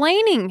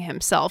explaining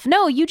himself.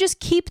 No, you just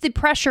keep the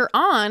pressure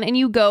on and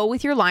you go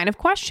with your line of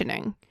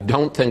questioning. I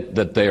don't think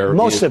that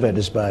most of it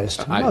is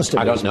biased. I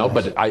don't know,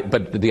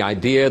 but the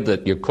idea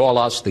that you call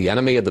us the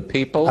enemy of the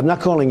people. I'm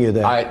not calling you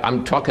that.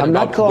 I'm talking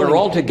about we're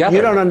all together.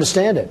 You don't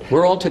understand it.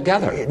 We're all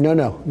together.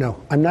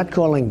 No. I'm not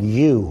calling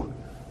you.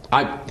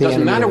 It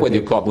doesn't matter whether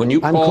you call. When you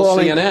call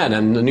CNN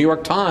and the New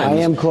York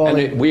Times,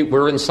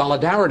 we're in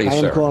solidarity, sir.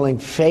 I am calling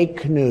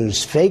fake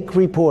news, fake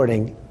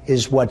reporting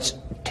is what's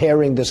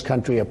tearing this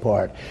country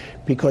apart,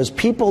 because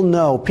people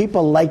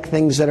like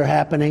things that are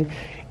happening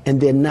and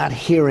they're not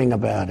hearing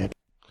about it.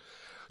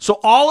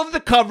 So all of the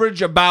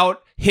coverage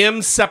about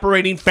him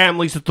separating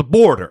families at the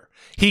border,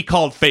 he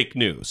called fake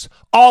news.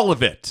 All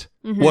of it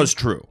was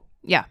true.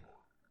 Yeah.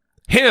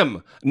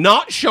 Him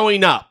not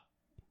showing up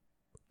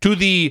to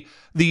the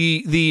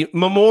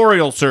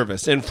memorial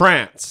service in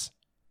France,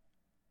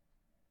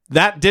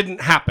 that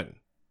didn't happen.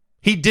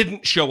 He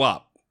didn't show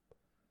up.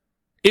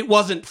 It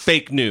wasn't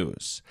fake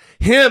news.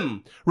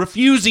 Him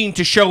refusing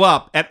to show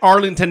up at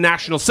Arlington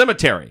National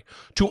Cemetery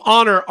to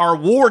honor our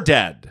war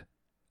dead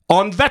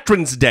on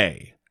Veterans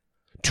Day,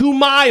 2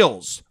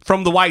 miles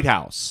from the White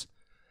House,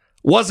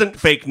 wasn't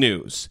fake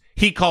news.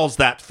 He calls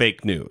that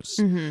fake news.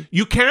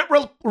 You can't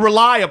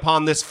rely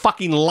upon this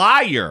fucking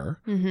liar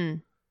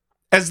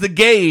as the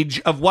gauge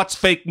of what's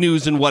fake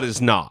news and what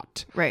is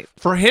not. Right.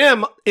 For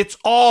him, it's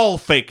all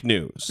fake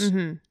news.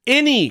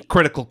 Any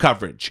critical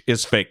coverage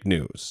is fake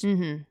news.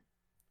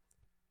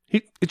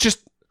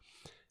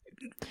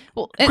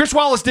 Chris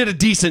Wallace did a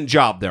decent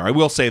job there. I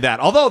will say that.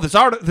 Although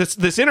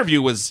this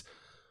interview was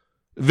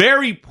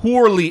very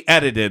poorly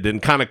edited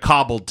and kind of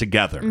cobbled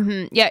together.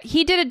 Mm-hmm. Yeah,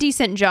 he did a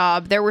decent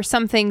job. There were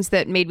some things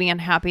that made me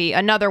unhappy.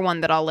 Another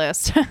one that I'll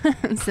list,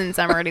 since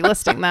I'm already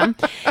listing them,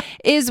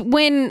 is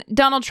when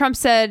Donald Trump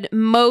said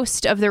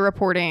most of the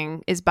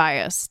reporting is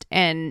biased,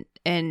 and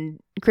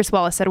Chris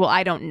Wallace said, well,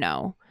 I don't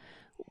know.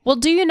 Well,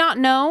 do you not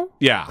know,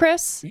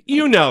 Chris?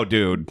 You know,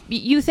 dude.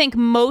 You think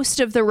most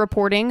of the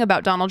reporting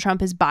about Donald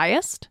Trump is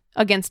biased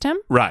against him?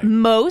 Right.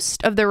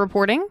 Most of the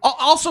reporting?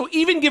 Also,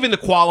 even given the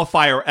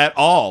qualifier at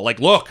all, like,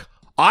 look,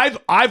 I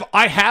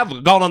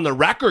have gone on the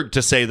record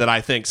to say that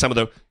I think some of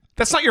the...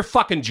 That's not your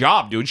fucking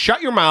job, dude.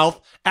 Shut your mouth.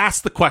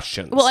 Ask the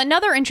questions. Well,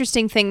 another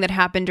interesting thing that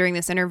happened during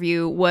this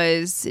interview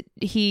was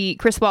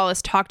Chris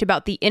Wallace talked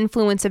about the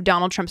influence of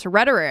Donald Trump's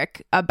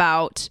rhetoric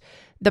about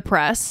the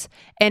press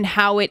and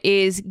how it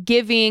is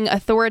giving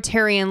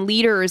authoritarian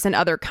leaders in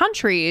other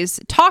countries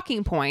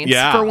talking points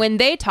for when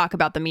they talk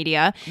about the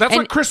media. That's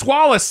what Chris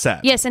Wallace said.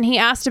 Yes, and he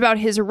asked about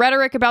his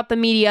rhetoric about the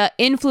media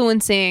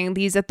influencing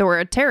these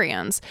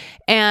authoritarians.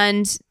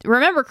 And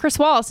remember, Chris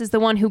Wallace is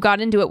the one who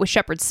got into it with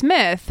Shepard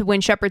Smith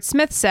when Shepard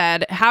Smith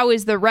said, how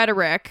is the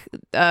rhetoric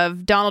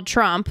of Donald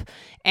Trump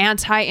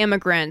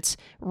anti-immigrant,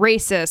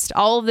 racist,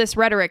 all of this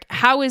rhetoric,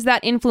 how is that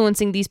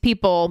influencing these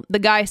people, the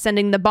guy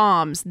sending the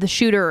bombs, the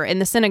shooter in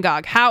the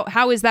synagogue?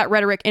 How is that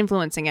rhetoric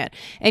influencing it?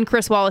 And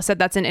Chris Wallace said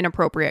that's an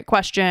inappropriate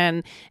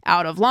question,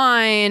 out of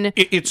line.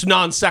 It's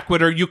non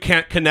sequitur. You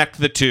can't connect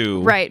the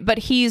two. Right, but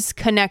he's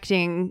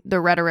connecting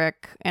the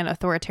rhetoric and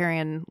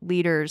authoritarian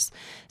leaders.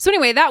 So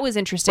anyway, that was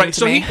interesting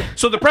to me.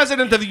 So the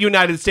president of the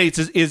United States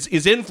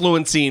is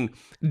influencing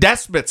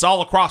despots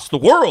all across the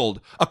world,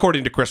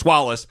 according to Chris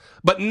Wallace,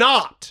 but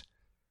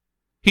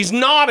he's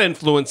not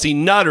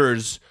influencing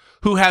nutters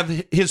who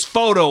have his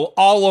photo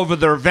all over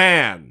their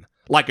van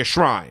like a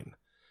shrine.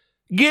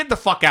 Get the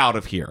fuck out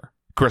of here,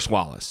 Chris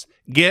Wallace.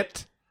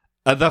 Get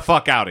the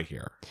fuck out of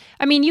here.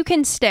 I mean, you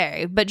can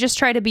stay, but just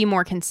try to be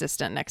more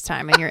consistent next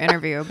time in your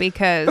interview,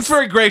 because... That's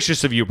very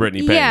gracious of you,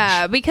 Brittany Page.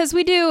 Yeah, because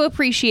we do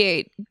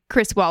appreciate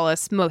Chris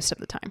Wallace most of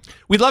the time.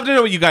 We'd love to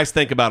know what you guys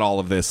think about all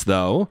of this,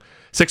 though.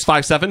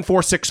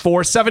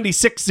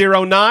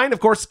 657-464-7609. Of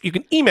course, you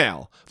can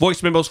email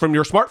voice memos from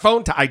your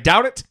smartphone to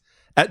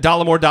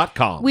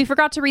idoubitit@dollemore.com. We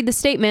forgot to read the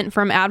statement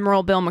from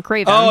Admiral Bill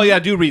McRaven. Oh, yeah,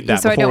 do read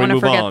that so before we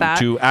move on that.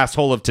 to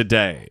Asshole of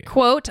Today.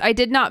 Quote, I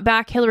did not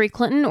back Hillary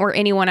Clinton or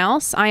anyone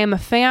else. I am a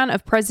fan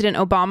of President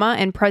Obama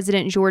and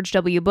President George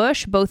W.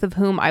 Bush, both of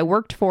whom I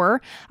worked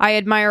for. I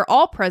admire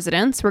all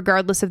presidents,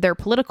 regardless of their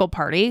political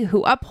party,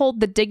 who uphold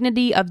the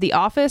dignity of the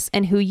office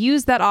and who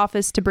use that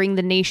office to bring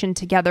the nation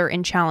together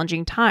in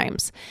challenging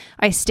times.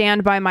 I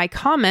stand by my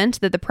comment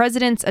that the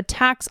president's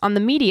attacks on the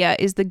media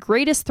is the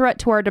greatest threat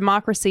to our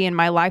democracy in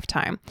my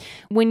lifetime.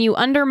 When you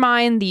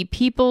undermine the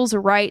people's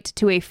right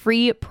to a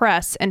free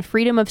press and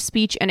freedom of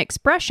speech and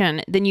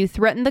expression, then you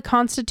threaten the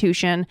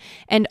Constitution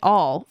and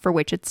all for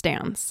which it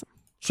stands.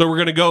 So we're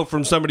going to go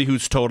from somebody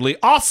who's totally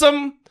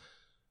awesome,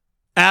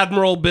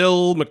 Admiral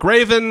Bill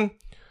McRaven,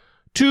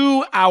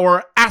 to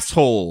our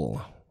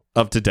asshole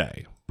of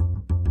today.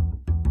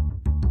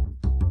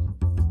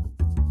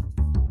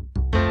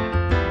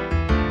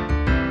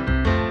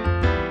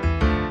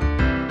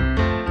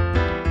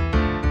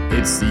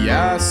 It's the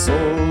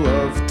asshole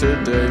of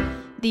today.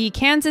 The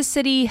Kansas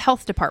City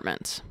Health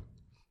Department.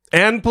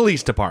 And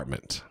Police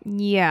Department.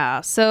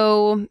 Yeah.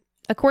 So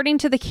according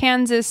to the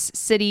Kansas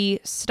City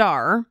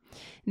Star,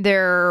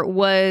 there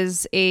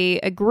was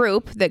a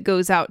group that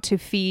goes out to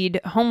feed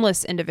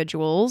homeless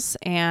individuals,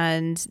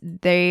 and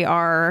they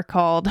are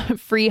called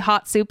Free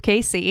Hot Soup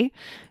KC.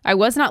 I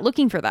was not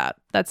looking for that.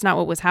 That's not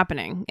what was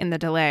happening in the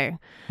delay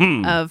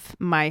of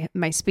my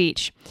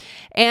speech.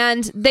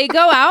 And they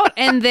go out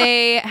and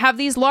they have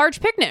these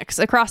large picnics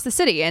across the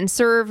city and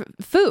serve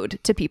food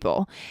to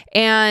people.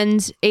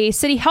 And a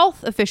city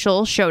health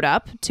official showed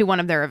up to one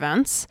of their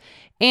events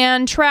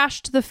and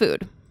trashed the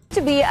food.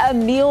 To be a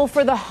meal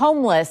for the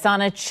homeless on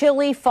a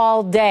chilly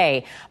fall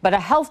day, but a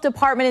health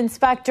department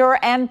inspector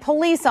and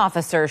police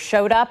officer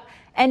showed up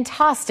and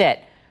tossed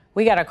it.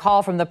 We got a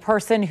call from the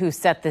person who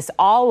set this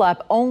all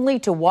up only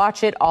to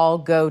watch it all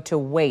go to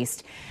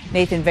waste.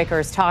 Nathan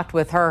Vickers talked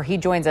with her. He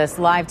joins us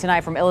live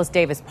tonight from Illis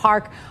Davis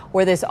Park,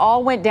 where this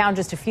all went down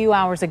just a few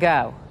hours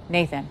ago.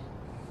 Nathan.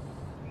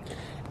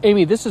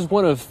 Amy, this is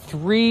one of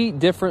 3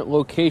 different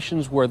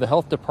locations where the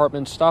health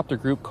department stopped a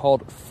group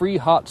called Free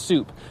Hot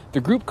Soup. The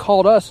group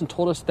called us and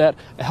told us that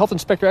a health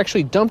inspector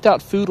actually dumped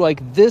out food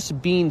like this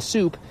bean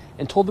soup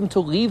and told them to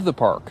leave the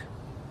park.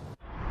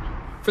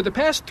 For the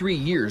past 3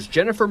 years,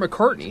 Jennifer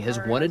McCartney has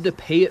wanted to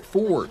pay it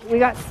forward. We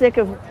got sick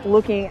of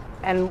looking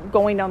and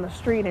going down the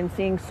street and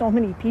seeing so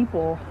many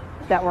people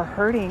that were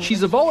hurting.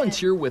 She's a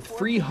volunteer with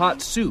Free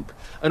Hot Soup,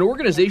 an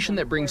organization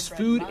that brings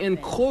food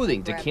and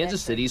clothing to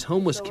Kansas City's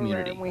homeless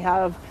community. We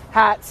have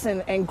hats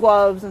and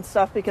gloves and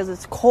stuff because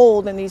it's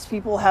cold and these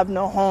people have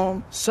no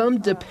home. Some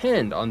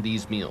depend on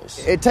these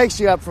meals. It takes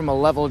you up from a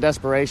level of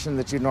desperation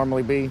that you'd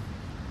normally be,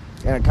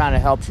 and it kind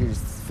of helps you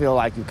feel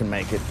like you can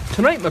make it.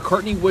 Tonight,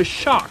 McCartney was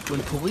shocked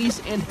when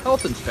police and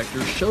health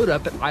inspectors showed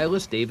up at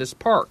Ilis Davis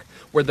Park,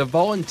 where the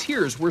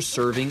volunteers were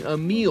serving a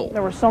meal.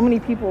 There were so many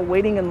people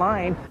waiting in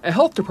line. A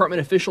health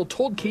department official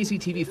told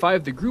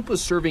KCTV5 the group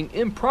was serving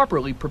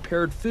improperly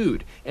prepared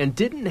food and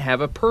didn't have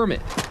a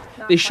permit.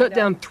 They shut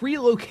down 3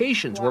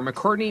 locations where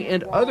McCartney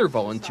and other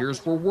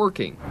volunteers were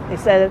working. They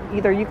said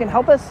either you can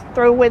help us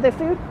throw away the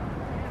food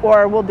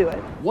or we'll do it.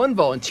 One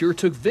volunteer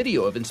took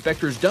video of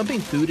inspectors dumping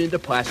food into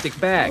plastic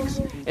bags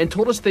and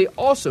told us they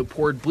also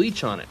poured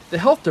bleach on it. The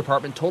health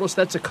department told us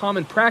that's a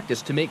common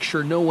practice to make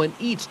sure no one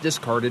eats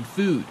discarded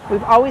food.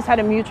 We've always had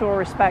a mutual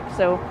respect,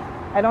 so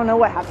I don't know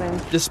what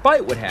happened.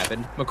 Despite what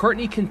happened,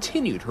 McCartney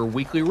continued her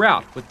weekly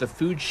route with the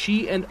food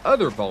she and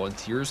other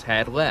volunteers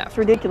had left. It's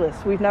ridiculous.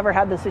 We've never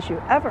had this issue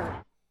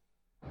ever.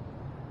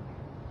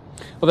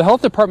 Well, the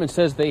health department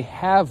says they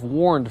have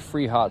warned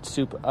Free Hot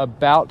Soup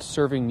about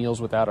serving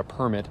meals without a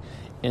permit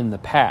in the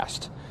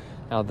past.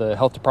 Now, the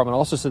health department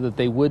also said that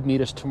they would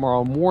meet us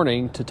tomorrow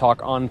morning to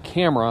talk on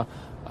camera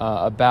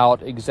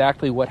about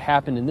exactly what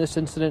happened in this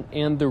incident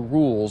and the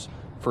rules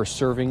for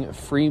serving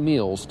free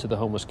meals to the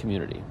homeless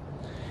community.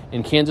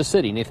 In Kansas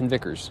City, Nathan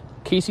Vickers,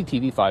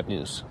 KCTV 5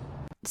 News.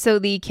 So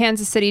the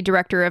Kansas City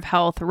Director of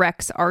Health,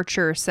 Rex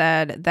Archer,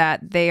 said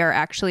that they are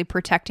actually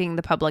protecting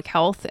the public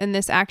health in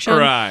this action.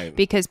 Right.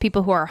 Because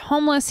people who are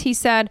homeless, he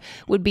said,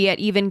 would be at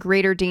even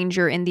greater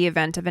danger in the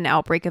event of an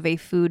outbreak of a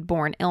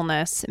foodborne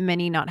illness,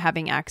 many not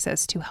having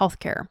access to health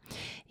care.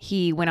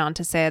 He went on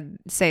to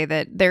say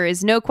that there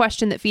is no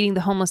question that feeding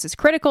the homeless is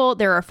critical.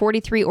 There are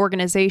 43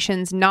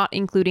 organizations, not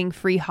including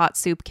Free Hot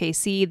Soup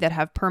KC, that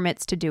have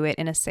permits to do it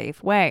in a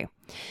safe way.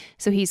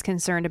 So he's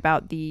concerned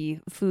about the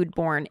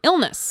foodborne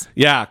illness.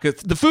 Yeah,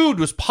 because the food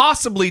was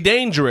possibly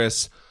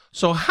dangerous.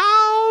 So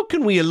how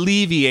can we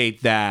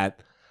alleviate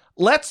that?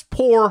 Let's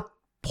pour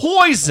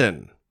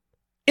poison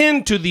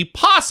into the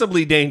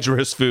possibly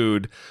dangerous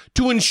food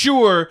to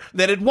ensure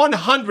that it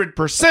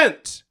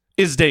 100%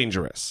 is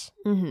dangerous.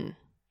 Mm-hmm.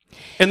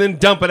 And then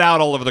dump it out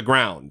all over the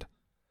ground.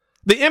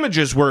 The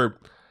images were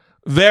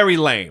very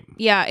lame.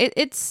 Yeah,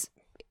 it's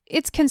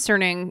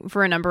concerning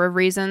for a number of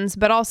reasons,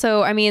 but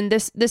also, I mean,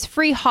 this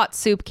Free Hot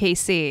Soup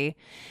KC,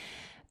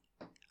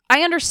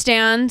 I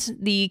understand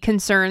the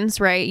concerns,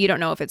 right? You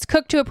don't know if it's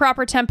cooked to a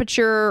proper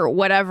temperature or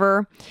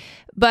whatever,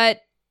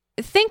 but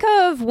think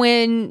of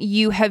when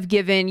you have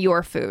given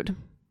your food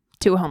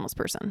to a homeless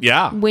person.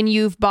 Yeah. When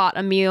you've bought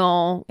a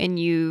meal and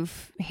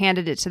you've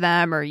handed it to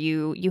them, or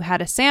you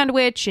had a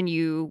sandwich and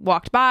you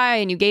walked by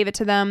and you gave it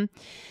to them,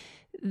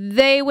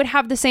 they would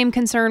have the same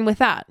concern with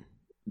that,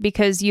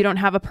 because you don't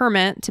have a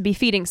permit to be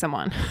feeding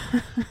someone.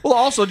 Well,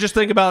 also just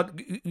think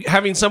about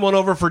having someone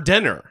over for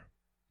dinner.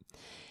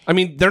 I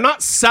mean, they're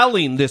not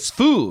selling this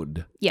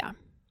food. Yeah.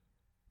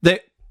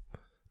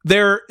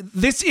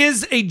 This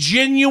is a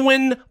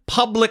genuine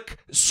public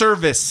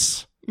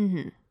service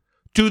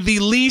to the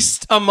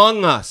least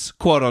among us,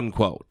 quote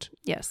unquote.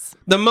 Yes.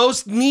 The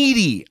most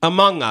needy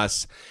among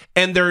us.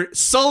 And they're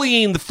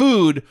sullying the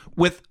food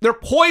they're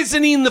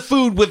poisoning the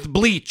food with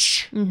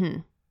bleach.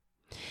 Mm-hmm.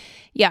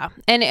 Yeah.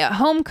 And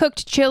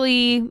home-cooked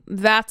chili,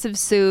 vats of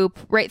soup,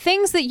 right?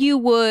 Things that you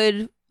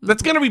would...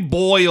 That's going to be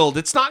boiled.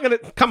 It's not going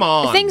to... Come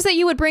on. Things that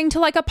you would bring to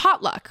like a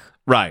potluck.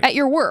 Right. At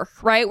your work,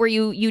 right? Where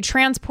you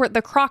transport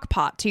the crock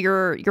pot to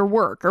your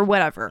work or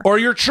whatever. Or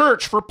your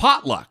church for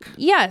potluck.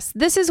 Yes.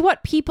 This is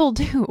what people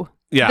do.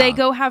 Yeah. They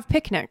go have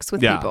picnics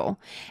with people.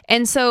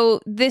 And so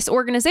this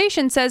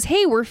organization says,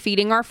 hey, we're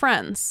feeding our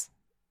friends.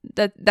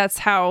 That's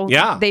how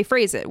they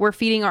phrase it. We're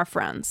feeding our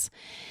friends.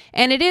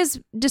 And it is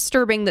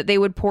disturbing that they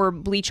would pour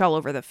bleach all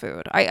over the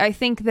food. I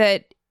think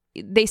that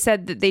they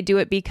said that they do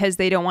it because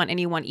they don't want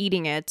anyone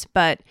eating it.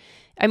 But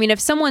I mean, if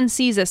someone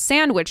sees a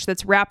sandwich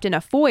that's wrapped in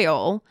a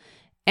foil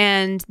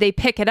and they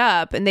pick it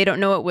up and they don't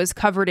know it was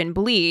covered in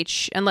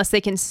bleach, unless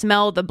they can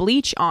smell the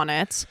bleach on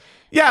it.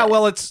 Yeah,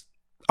 well,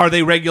 are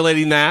they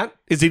regulating that?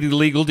 Is it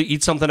illegal to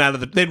eat something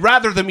they'd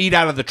rather them eat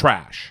out of the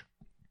trash?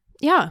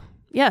 Yeah.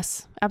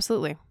 Yes,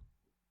 absolutely.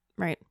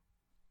 Right.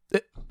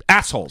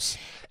 Assholes.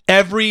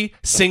 Every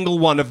single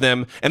one of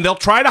them. And they'll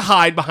try to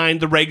hide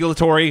behind the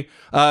regulatory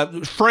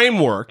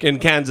framework in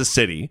Kansas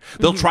City.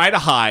 They'll try to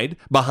hide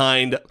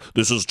behind,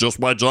 this is just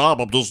my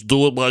job. I'm just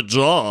doing my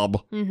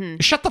job. Mm-hmm.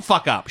 Shut the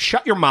fuck up.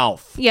 Shut your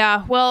mouth.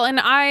 Yeah. Well, and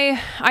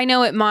I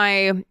know at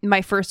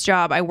my first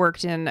job, I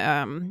worked in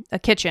a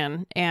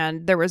kitchen,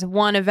 and there was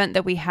one event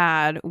that we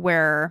had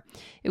where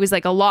it was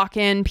like a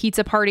lock-in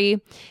pizza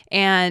party,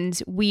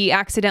 and we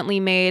accidentally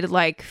made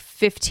like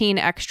 15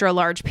 extra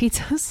large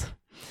pizzas.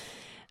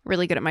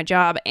 Really good at my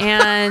job.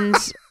 And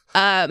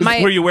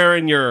were you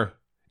wearing your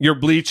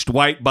bleached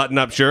white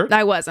button-up shirt?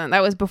 I wasn't.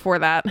 That was before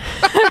that.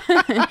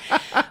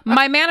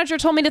 My manager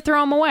told me to throw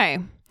them away,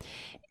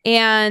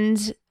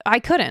 and I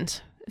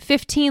couldn't.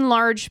 15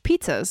 large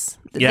pizzas.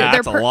 Yeah,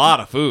 that's a lot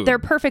of food. They're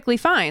perfectly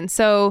fine.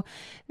 So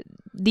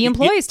the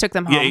employees took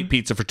them home. You ate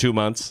pizza for 2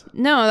 months?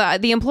 No,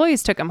 the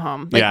employees took them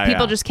home. Like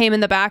people just came in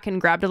the back and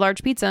grabbed a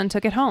large pizza and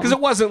took it home. Because it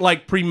wasn't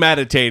like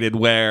premeditated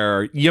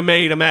where you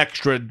made them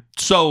extra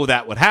so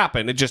that would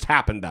happen. It just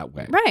happened that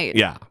way. Right.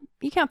 Yeah.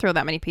 You can't throw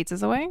that many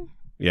pizzas away.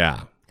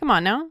 Yeah. Come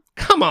on now.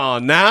 Come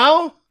on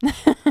now.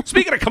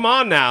 Speaking of come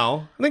on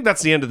now, I think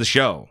that's the end of the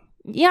show.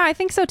 Yeah, I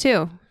think so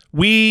too.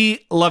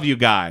 We love you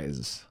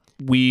guys.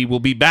 We will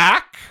be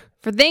back.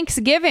 For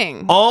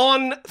Thanksgiving.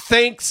 On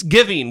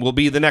Thanksgiving will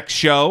be the next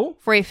show.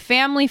 For a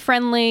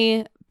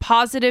family-friendly,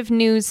 positive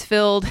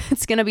news-filled...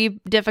 It's going to be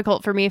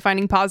difficult for me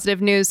finding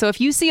positive news. So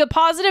if you see a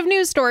positive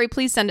news story,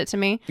 please send it to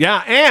me.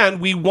 Yeah, and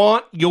we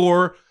want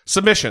your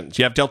submissions.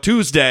 You have till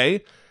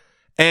Tuesday.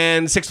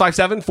 And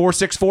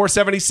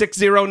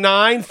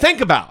 657-464-7609. Think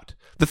about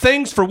the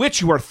things for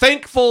which you are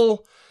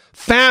thankful.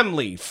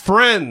 Family,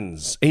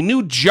 friends, a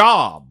new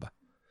job.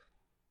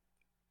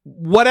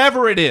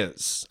 Whatever it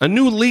is, a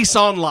new lease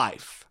on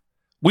life.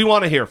 We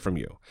want to hear from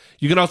you.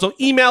 You can also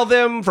email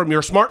them from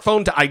your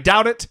smartphone to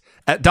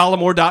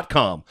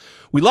idoubitit@dollemore.com.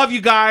 We love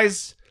you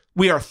guys.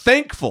 We are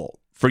thankful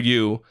for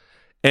you.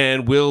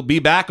 And we'll be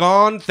back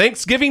on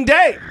Thanksgiving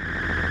Day.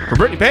 For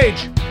Brittany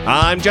Page,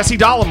 I'm Jesse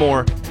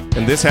Dollemore.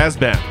 And this has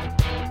been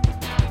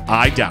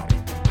I Doubt It.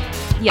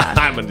 Yeah.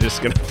 I'm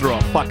just going to throw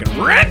a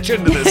fucking wrench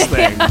into this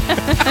thing.